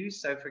they use.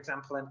 So for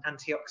example, an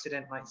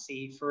antioxidant like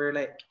C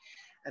ferulic,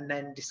 and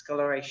then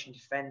discoloration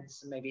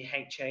defense, and maybe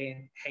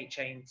HA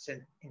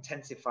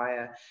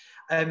intensifier.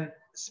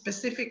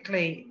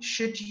 Specifically,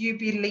 should you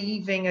be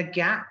leaving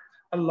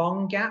a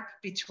long gap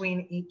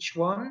between each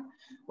one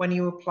when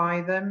you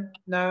apply them?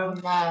 No.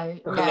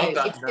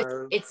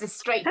 It's a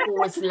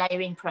straightforward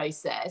layering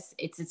process.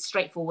 It's a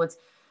straightforward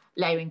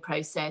layering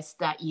process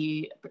that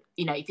you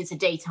know, if it's a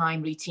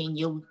daytime routine,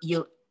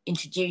 you'll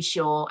introduce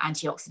your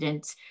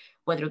antioxidant,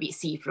 whether it be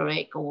C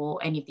ferulic or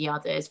any of the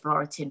others,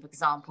 Floritin, for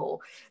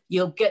example.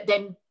 You'll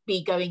then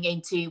be going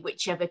into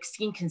whichever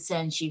skin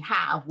concerns you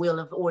have. We'll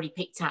have already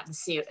picked out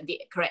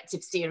the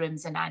corrective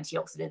serums and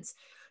antioxidants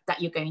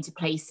that you're going to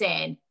place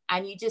in.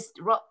 And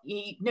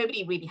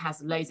nobody really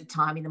has loads of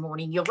time in the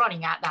morning. You're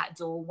running out that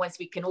door once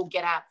we can all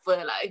get out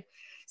furlough.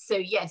 So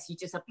yes, you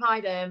just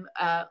apply them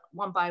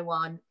one by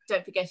one.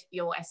 Don't forget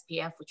your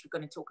SPF, which we're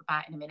going to talk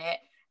about in a minute.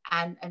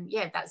 And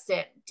yeah, that's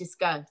it. Just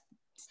go.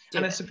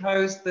 And I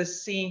suppose the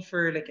C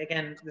ferulic,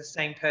 again, the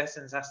same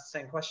person's asked the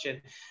same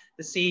question.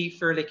 The C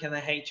ferulic and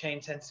the HA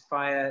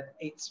intensifier,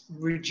 it's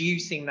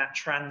reducing that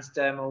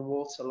transdermal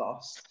water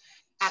loss.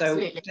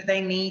 Absolutely. So do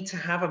they need to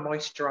have a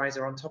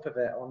moisturizer on top of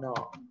it or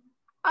not?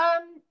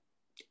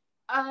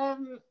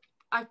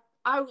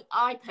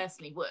 I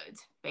personally would,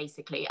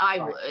 basically, I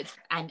would,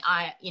 and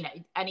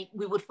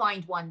we would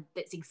find one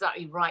that's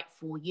exactly right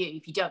for you.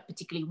 If you don't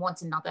particularly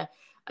want another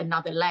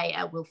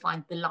layer, we'll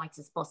find the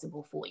lightest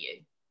possible for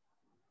you.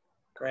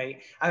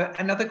 Great.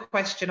 Another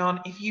question on,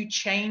 if you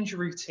change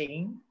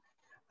routine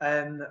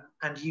and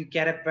you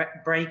get a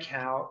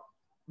breakout,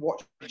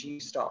 what should you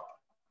stop,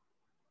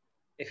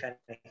 if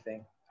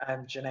anything?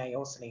 Janae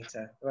or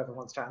Sunita, whoever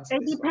wants to answer.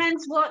 It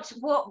depends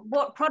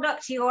what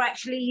product you're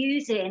actually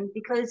using,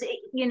 because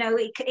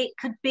it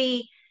could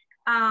be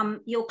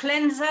your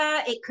cleanser,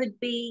 it could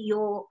be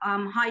your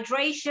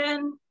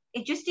hydration.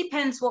 It just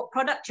depends what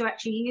product you're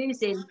actually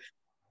using,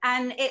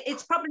 and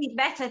it's probably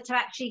better to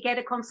actually get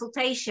a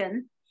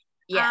consultation.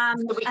 Yeah,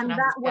 so and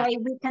that way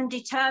we can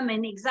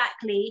determine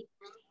exactly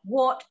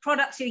what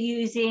products you're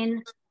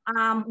using,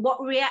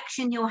 what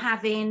reaction you're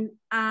having,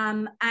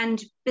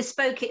 and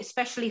bespoke it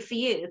especially for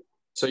you.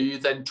 So you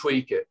then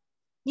tweak it?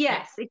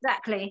 Yes,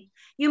 exactly.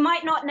 You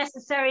might not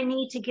necessarily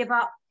need to give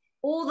up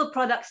all the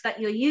products that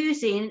you're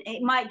using.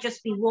 It might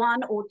just be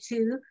one or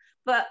two,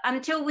 but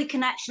until we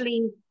can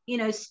actually,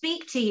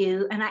 speak to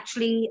you and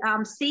actually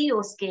see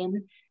your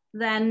skin,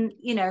 then,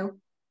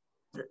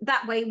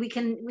 that way we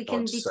can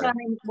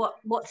determine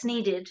what's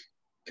needed.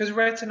 Because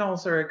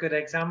retinols are a good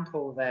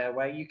example there,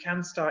 where you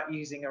can start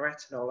using a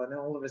retinol and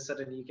all of a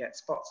sudden you get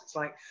spots. It's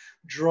like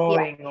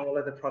drawing all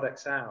of the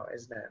products out,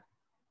 isn't it?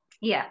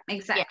 Yeah,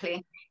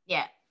 exactly.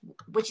 Yeah.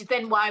 Which is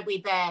then why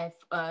we're there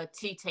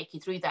to take you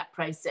through that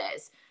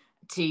process,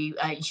 to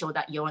ensure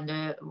that you're on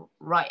the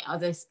right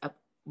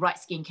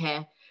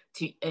skincare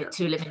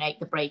to eliminate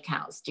the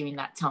breakouts during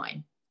that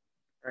time.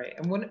 Right.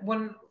 And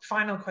one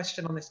final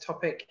question on this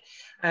topic.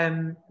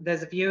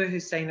 There's a viewer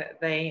who's saying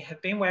that they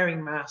have been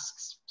wearing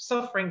masks,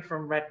 suffering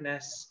from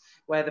redness,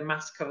 where the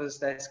mask covers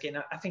their skin.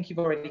 I think you've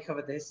already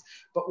covered this,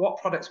 but what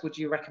products would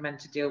you recommend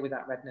to deal with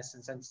that redness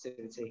and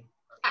sensitivity?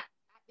 At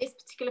this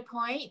particular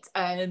point,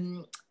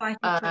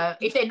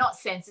 if they're not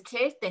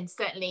sensitive, then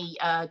certainly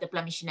the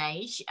Blemish and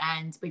Age,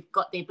 and we've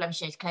got the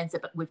Blemish and Age cleanser,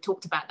 but we've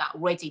talked about that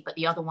already. But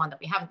the other one that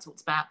we haven't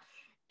talked about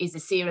is the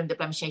serum, the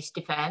Blemish and Age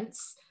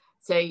Defense.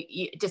 So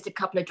just a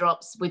couple of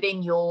drops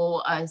within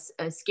your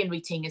skin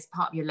routine as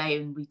part of your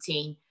layering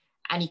routine.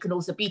 And you can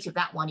also, beauty of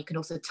that one, you can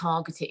also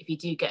target it if you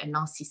do get a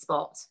nasty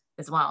spot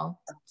as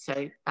well.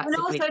 So that's and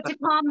also to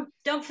calm,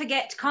 don't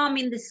forget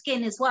calming the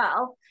skin as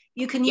well.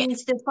 You can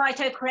use the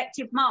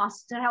phytocorrective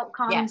mask to help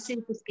calm and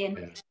soothe the skin.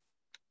 Yeah.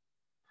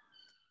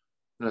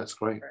 That's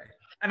great.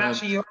 And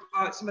actually,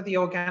 some of the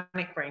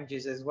organic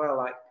ranges as well,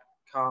 like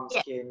Calm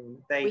Skin,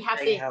 they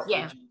help.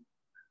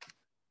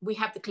 We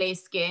have the clear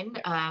skin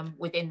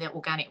within the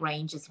organic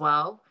range as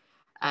well,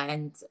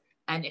 and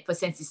for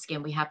sensitive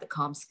skin, we have the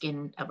Calm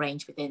Skin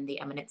range within the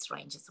Eminence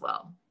range as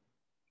well.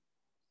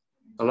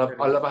 I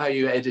love how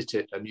you edit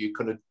it and you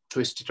kind of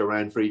twist it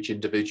around for each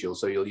individual,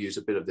 so you'll use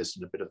a bit of this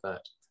and a bit of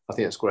that. I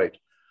think that's great.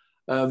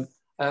 And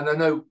I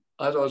know,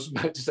 as I was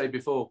about to say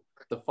before,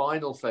 the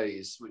final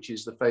phase, which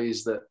is the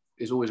phase that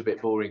is always a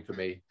bit boring for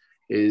me,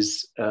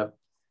 is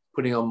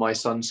putting on my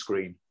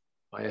sunscreen,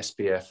 my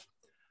SPF.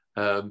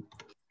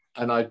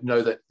 And I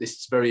know that this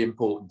is very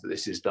important that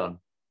this is done.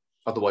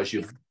 Otherwise,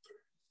 you're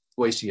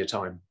wasting your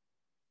time.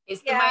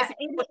 It's the most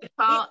important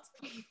part.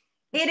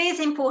 It is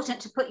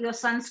important to put your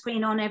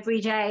sunscreen on every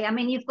day. I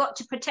mean, you've got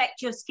to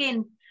protect your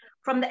skin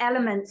from the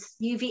elements,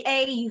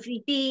 UVA,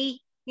 UVB,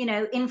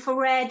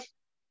 infrared.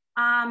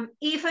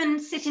 Even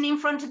sitting in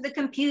front of the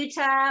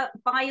computer,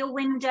 by your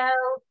window,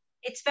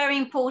 it's very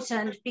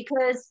important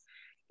because,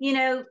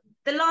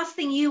 the last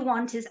thing you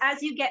want is,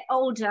 as you get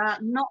older,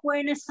 not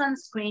wearing a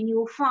sunscreen,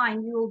 you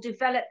will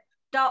develop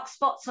dark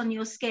spots on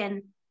your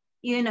skin.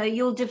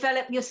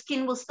 Your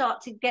skin will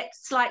start to get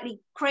slightly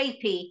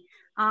crepey.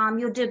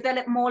 You'll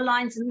develop more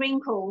lines and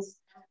wrinkles.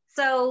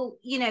 So,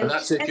 and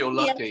that's if you're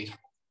lucky.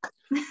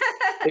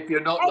 If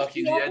you're not lucky,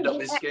 you end up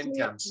with skin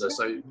cancer.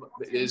 So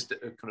it is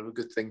kind of a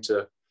good thing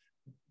to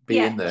be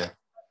in there.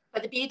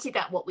 But the beauty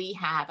that what we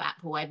have at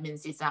Paul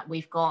Edmonds is that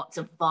we've got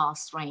a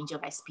vast range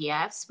of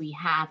SPFs. We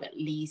have at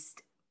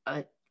least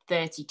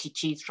 30 to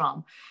choose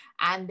from,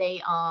 and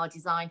they are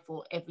designed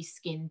for every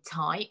skin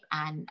type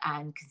and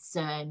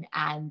concern,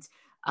 and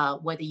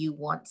whether you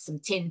want some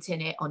tint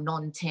in it or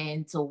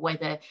non-tint, or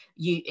whether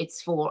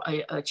it's for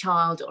a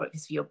child or if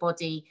it's for your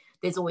body.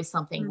 There's always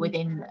something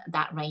within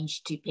that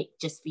range to pick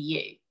just for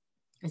you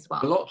as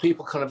well. A lot of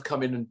people kind of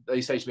come in and they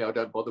say to me, I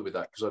don't bother with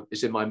that because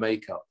it's in my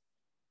makeup.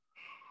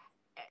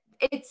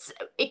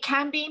 It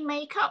can be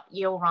makeup,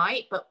 you're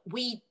right, but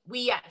we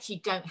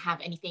actually don't have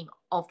anything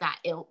of that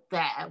ilk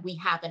there. We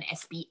have an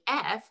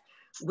SPF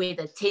with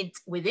a tint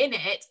within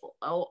it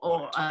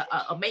or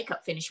a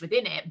makeup finish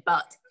within it,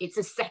 but it's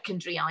a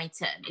secondary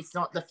item. It's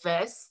not the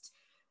first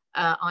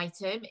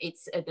item.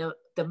 It's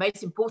the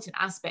most important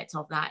aspect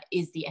of that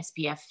is the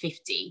SPF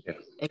 50. Yeah.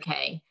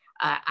 Okay,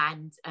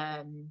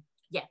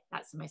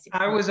 that's the most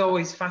important. I was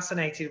always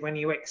fascinated when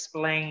you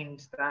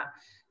explained that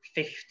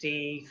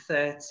 50,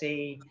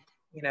 30,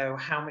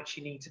 how much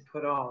you need to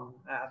put on.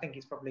 I think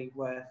it's probably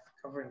worth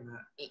covering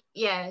that.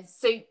 Yeah,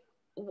 so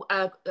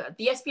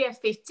the SPF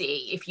 50,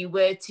 if you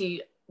were to,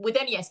 with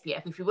any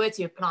SPF, if you were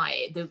to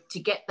apply it, to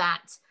get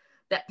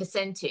that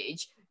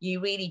percentage, you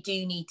really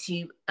do need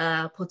to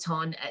put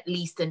on at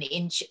least an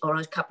inch or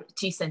a couple,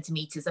 2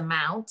 centimeters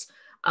amount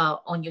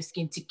on your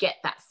skin to get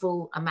that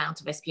full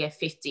amount of SPF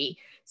 50.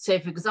 So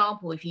for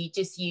example, if you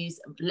just use,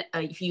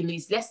 if you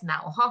lose less than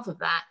that or half of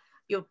that,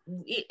 you're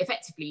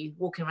effectively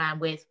walking around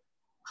with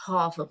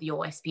half of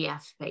your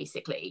SPF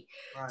basically.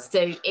 Right. So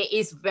it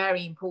is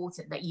very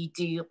important that you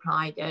do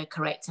apply the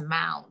correct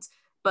amount.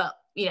 But,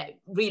 you know,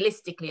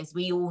 realistically, as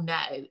we all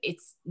know,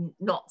 it's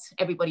not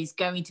everybody's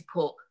going to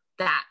put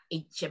that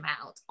inch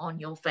amount on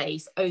your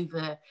face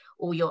over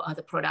all your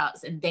other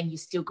products, and then you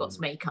still got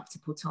makeup to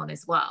put on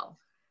as well.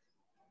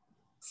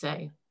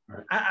 So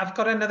I've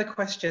got another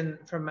question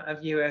from a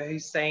viewer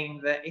who's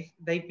saying that if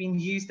they've been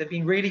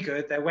really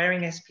good, they're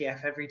wearing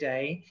SPF every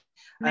day,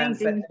 but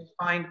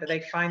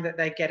they find that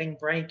they're getting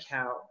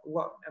breakout.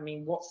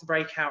 What's the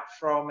breakout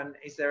from, and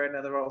is there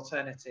another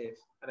alternative?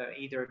 I don't know,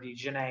 either of you,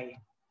 Janae.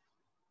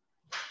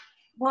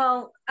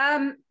 Well,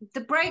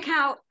 the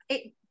breakout,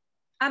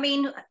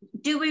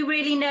 do we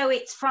really know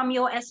it's from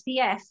your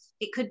SPF?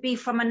 It could be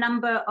from a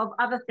number of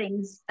other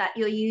things that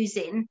you're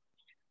using.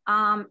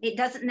 It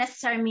doesn't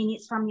necessarily mean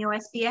it's from your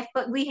SPF,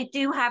 but we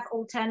do have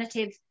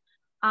alternative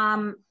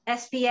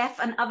SPF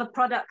and other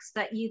products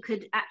that you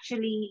could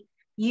actually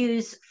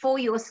use for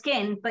your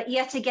skin. But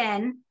yet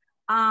again,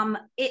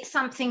 it's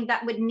something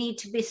that would need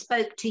to be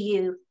spoke to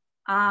you.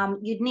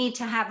 You'd need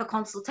to have a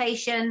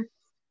consultation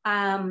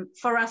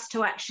for us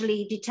to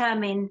actually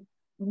determine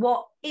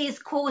what is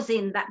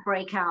causing that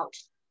breakout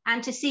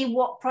and to see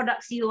what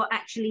products you are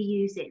actually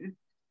using.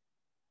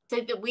 So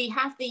that we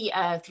have the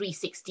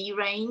 360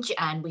 range,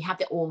 and we have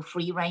the all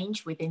free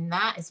range within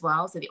that as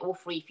well. So the all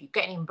free, if you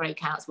get any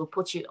breakouts, we'll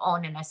put you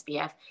on an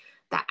SPF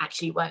that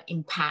actually won't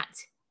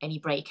impact any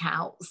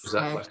breakouts. Is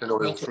that like an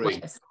oil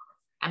free?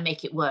 And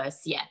make it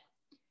worse, yeah.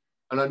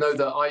 And I know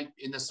that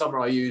in the summer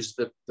I use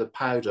the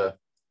powder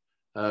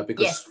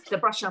because yes, the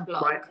brush on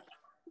block.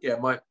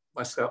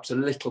 My scalp's a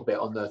little bit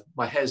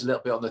my hair's a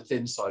little bit on the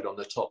thin side on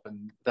the top,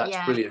 and that's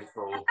brilliant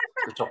for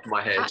the top of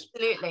my head.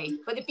 Absolutely.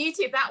 But the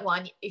beauty of that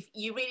one, if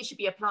you really should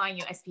be applying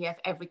your SPF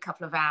every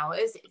couple of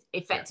hours,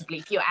 effectively,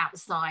 if you're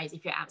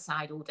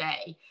outside all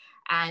day.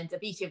 And the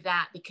beauty of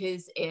that,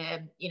 because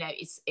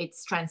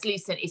it's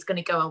translucent, it's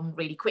going to go on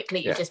really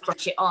quickly. You just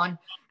brush it on,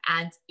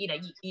 and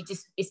you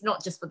just, it's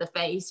not just for the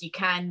face. You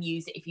can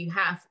use it if you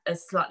have a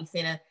slightly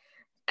thinner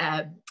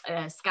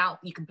scalp,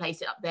 you can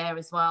place it up there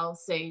as well.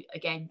 So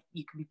again,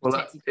 you can be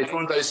protected. Well, it's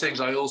one of those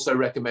things I also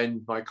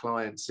recommend my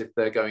clients if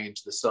they're going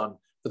into the sun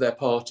for their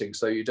parting,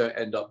 so you don't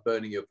end up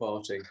burning your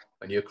parting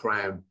and your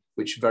crown,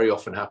 which very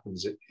often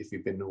happens if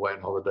you've been away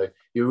on holiday.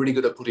 You're really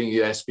good at putting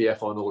your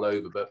SPF on all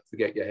over, but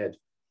forget your head.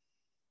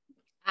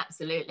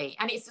 Absolutely.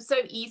 And it's so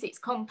easy. It's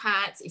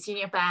compact. It's in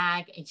your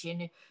bag. It's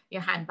in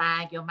your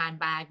handbag, your man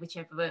bag,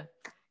 whichever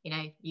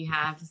you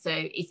have. So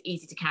it's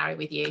easy to carry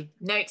with you.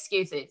 No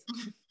excuses.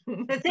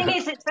 The thing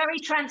is, it's very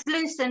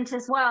translucent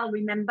as well,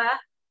 remember?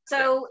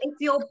 So if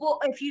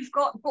you've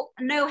got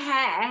no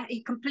hair,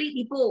 you're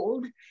completely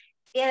bald,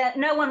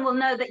 no one will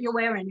know that you're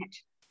wearing it,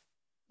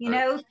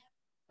 know?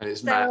 And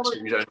it's matte,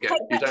 you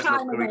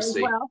don't look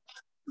greasy.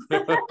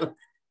 Well.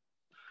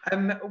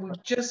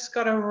 We've just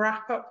got to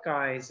wrap up,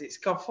 guys. It's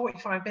got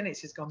 45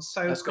 minutes. It's gone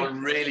so quick. It's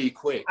gone really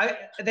quick.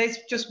 There's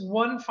just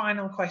one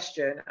final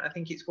question. I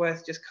think it's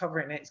worth just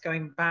covering it. It's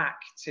going back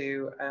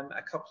to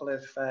a couple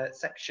of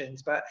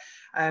sections, but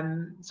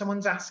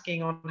someone's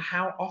asking on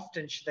how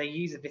often should they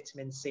use a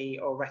vitamin C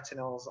or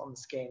retinols on the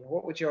skin?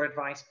 What would your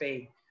advice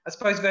be? I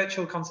suppose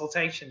virtual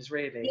consultations,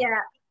 really.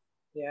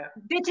 Yeah.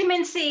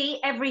 Vitamin C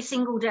every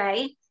single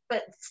day,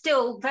 but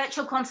still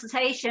virtual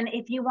consultation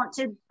if you want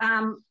to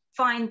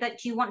find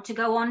that you want to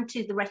go on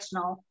to the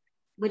retinol,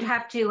 would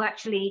have to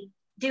actually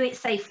do it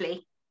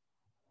safely.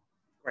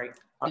 Great.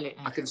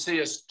 I can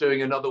see us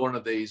doing another one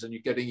of these, and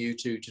you're getting you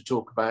two to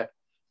talk about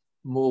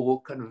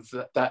more kind of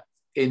that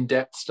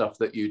in-depth stuff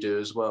that you do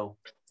as well.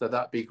 So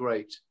that'd be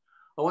great.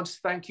 I want to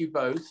thank you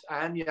both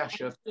and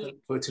Yasha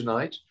for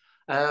tonight.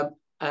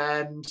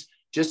 And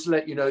just to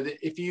let you know that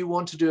if you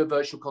want to do a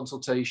virtual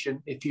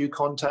consultation, if you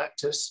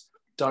contact us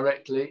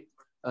directly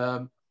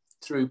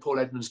through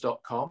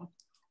pauledmonds.com,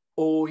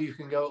 or you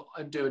can go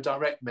and do a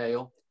direct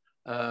mail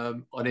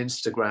on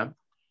Instagram.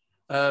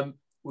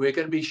 We're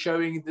going to be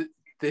showing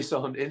this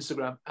on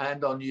Instagram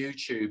and on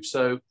YouTube.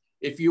 So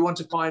if you want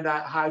to find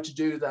out how to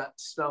do that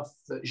stuff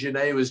that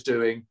Janae was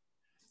doing,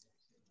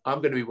 I'm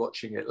going to be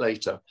watching it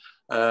later.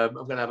 I'm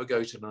going to have a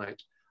go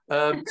tonight.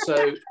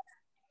 So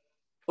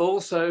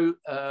also,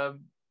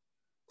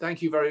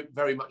 thank you very,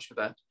 very much for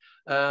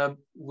that.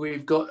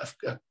 We've got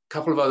a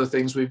couple of other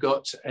things. We've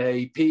got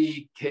a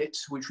PE kit,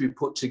 which we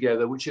put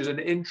together, which is an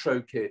intro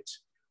kit,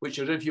 which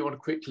I don't know if you want to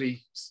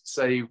quickly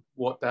say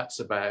what that's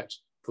about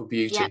for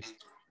beauty. Yeah.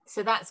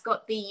 So that's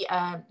got the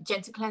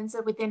gentle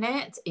cleanser within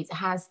it. It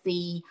has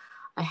the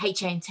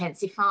HA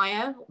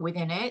intensifier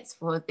within it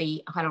for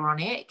the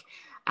hyaluronic.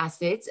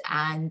 acid,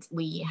 and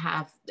we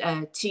have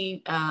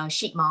 2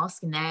 sheet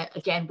masks in there,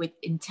 again with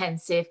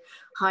intensive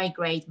high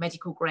grade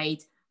medical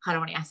grade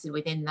hyaluronic acid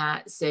within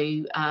that.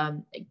 So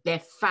they're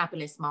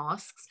fabulous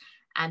masks.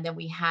 And then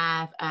we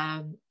have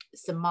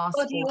some masks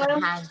for the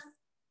hands,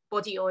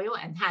 body oil,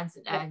 and hands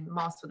and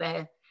masks for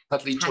their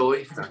Cuddly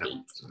toy. hands and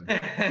feet.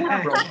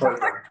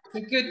 It's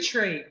a good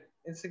treat.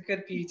 It's a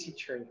good beauty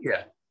treat.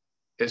 Yeah,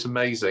 it's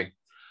amazing.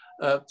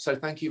 So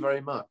thank you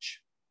very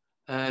much.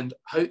 And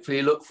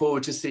hopefully look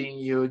forward to seeing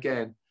you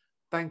again.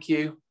 Thank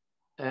you.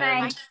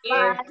 Thanks.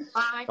 Thank you.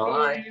 Bye. Bye.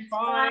 Bye.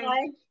 Bye.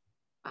 Bye.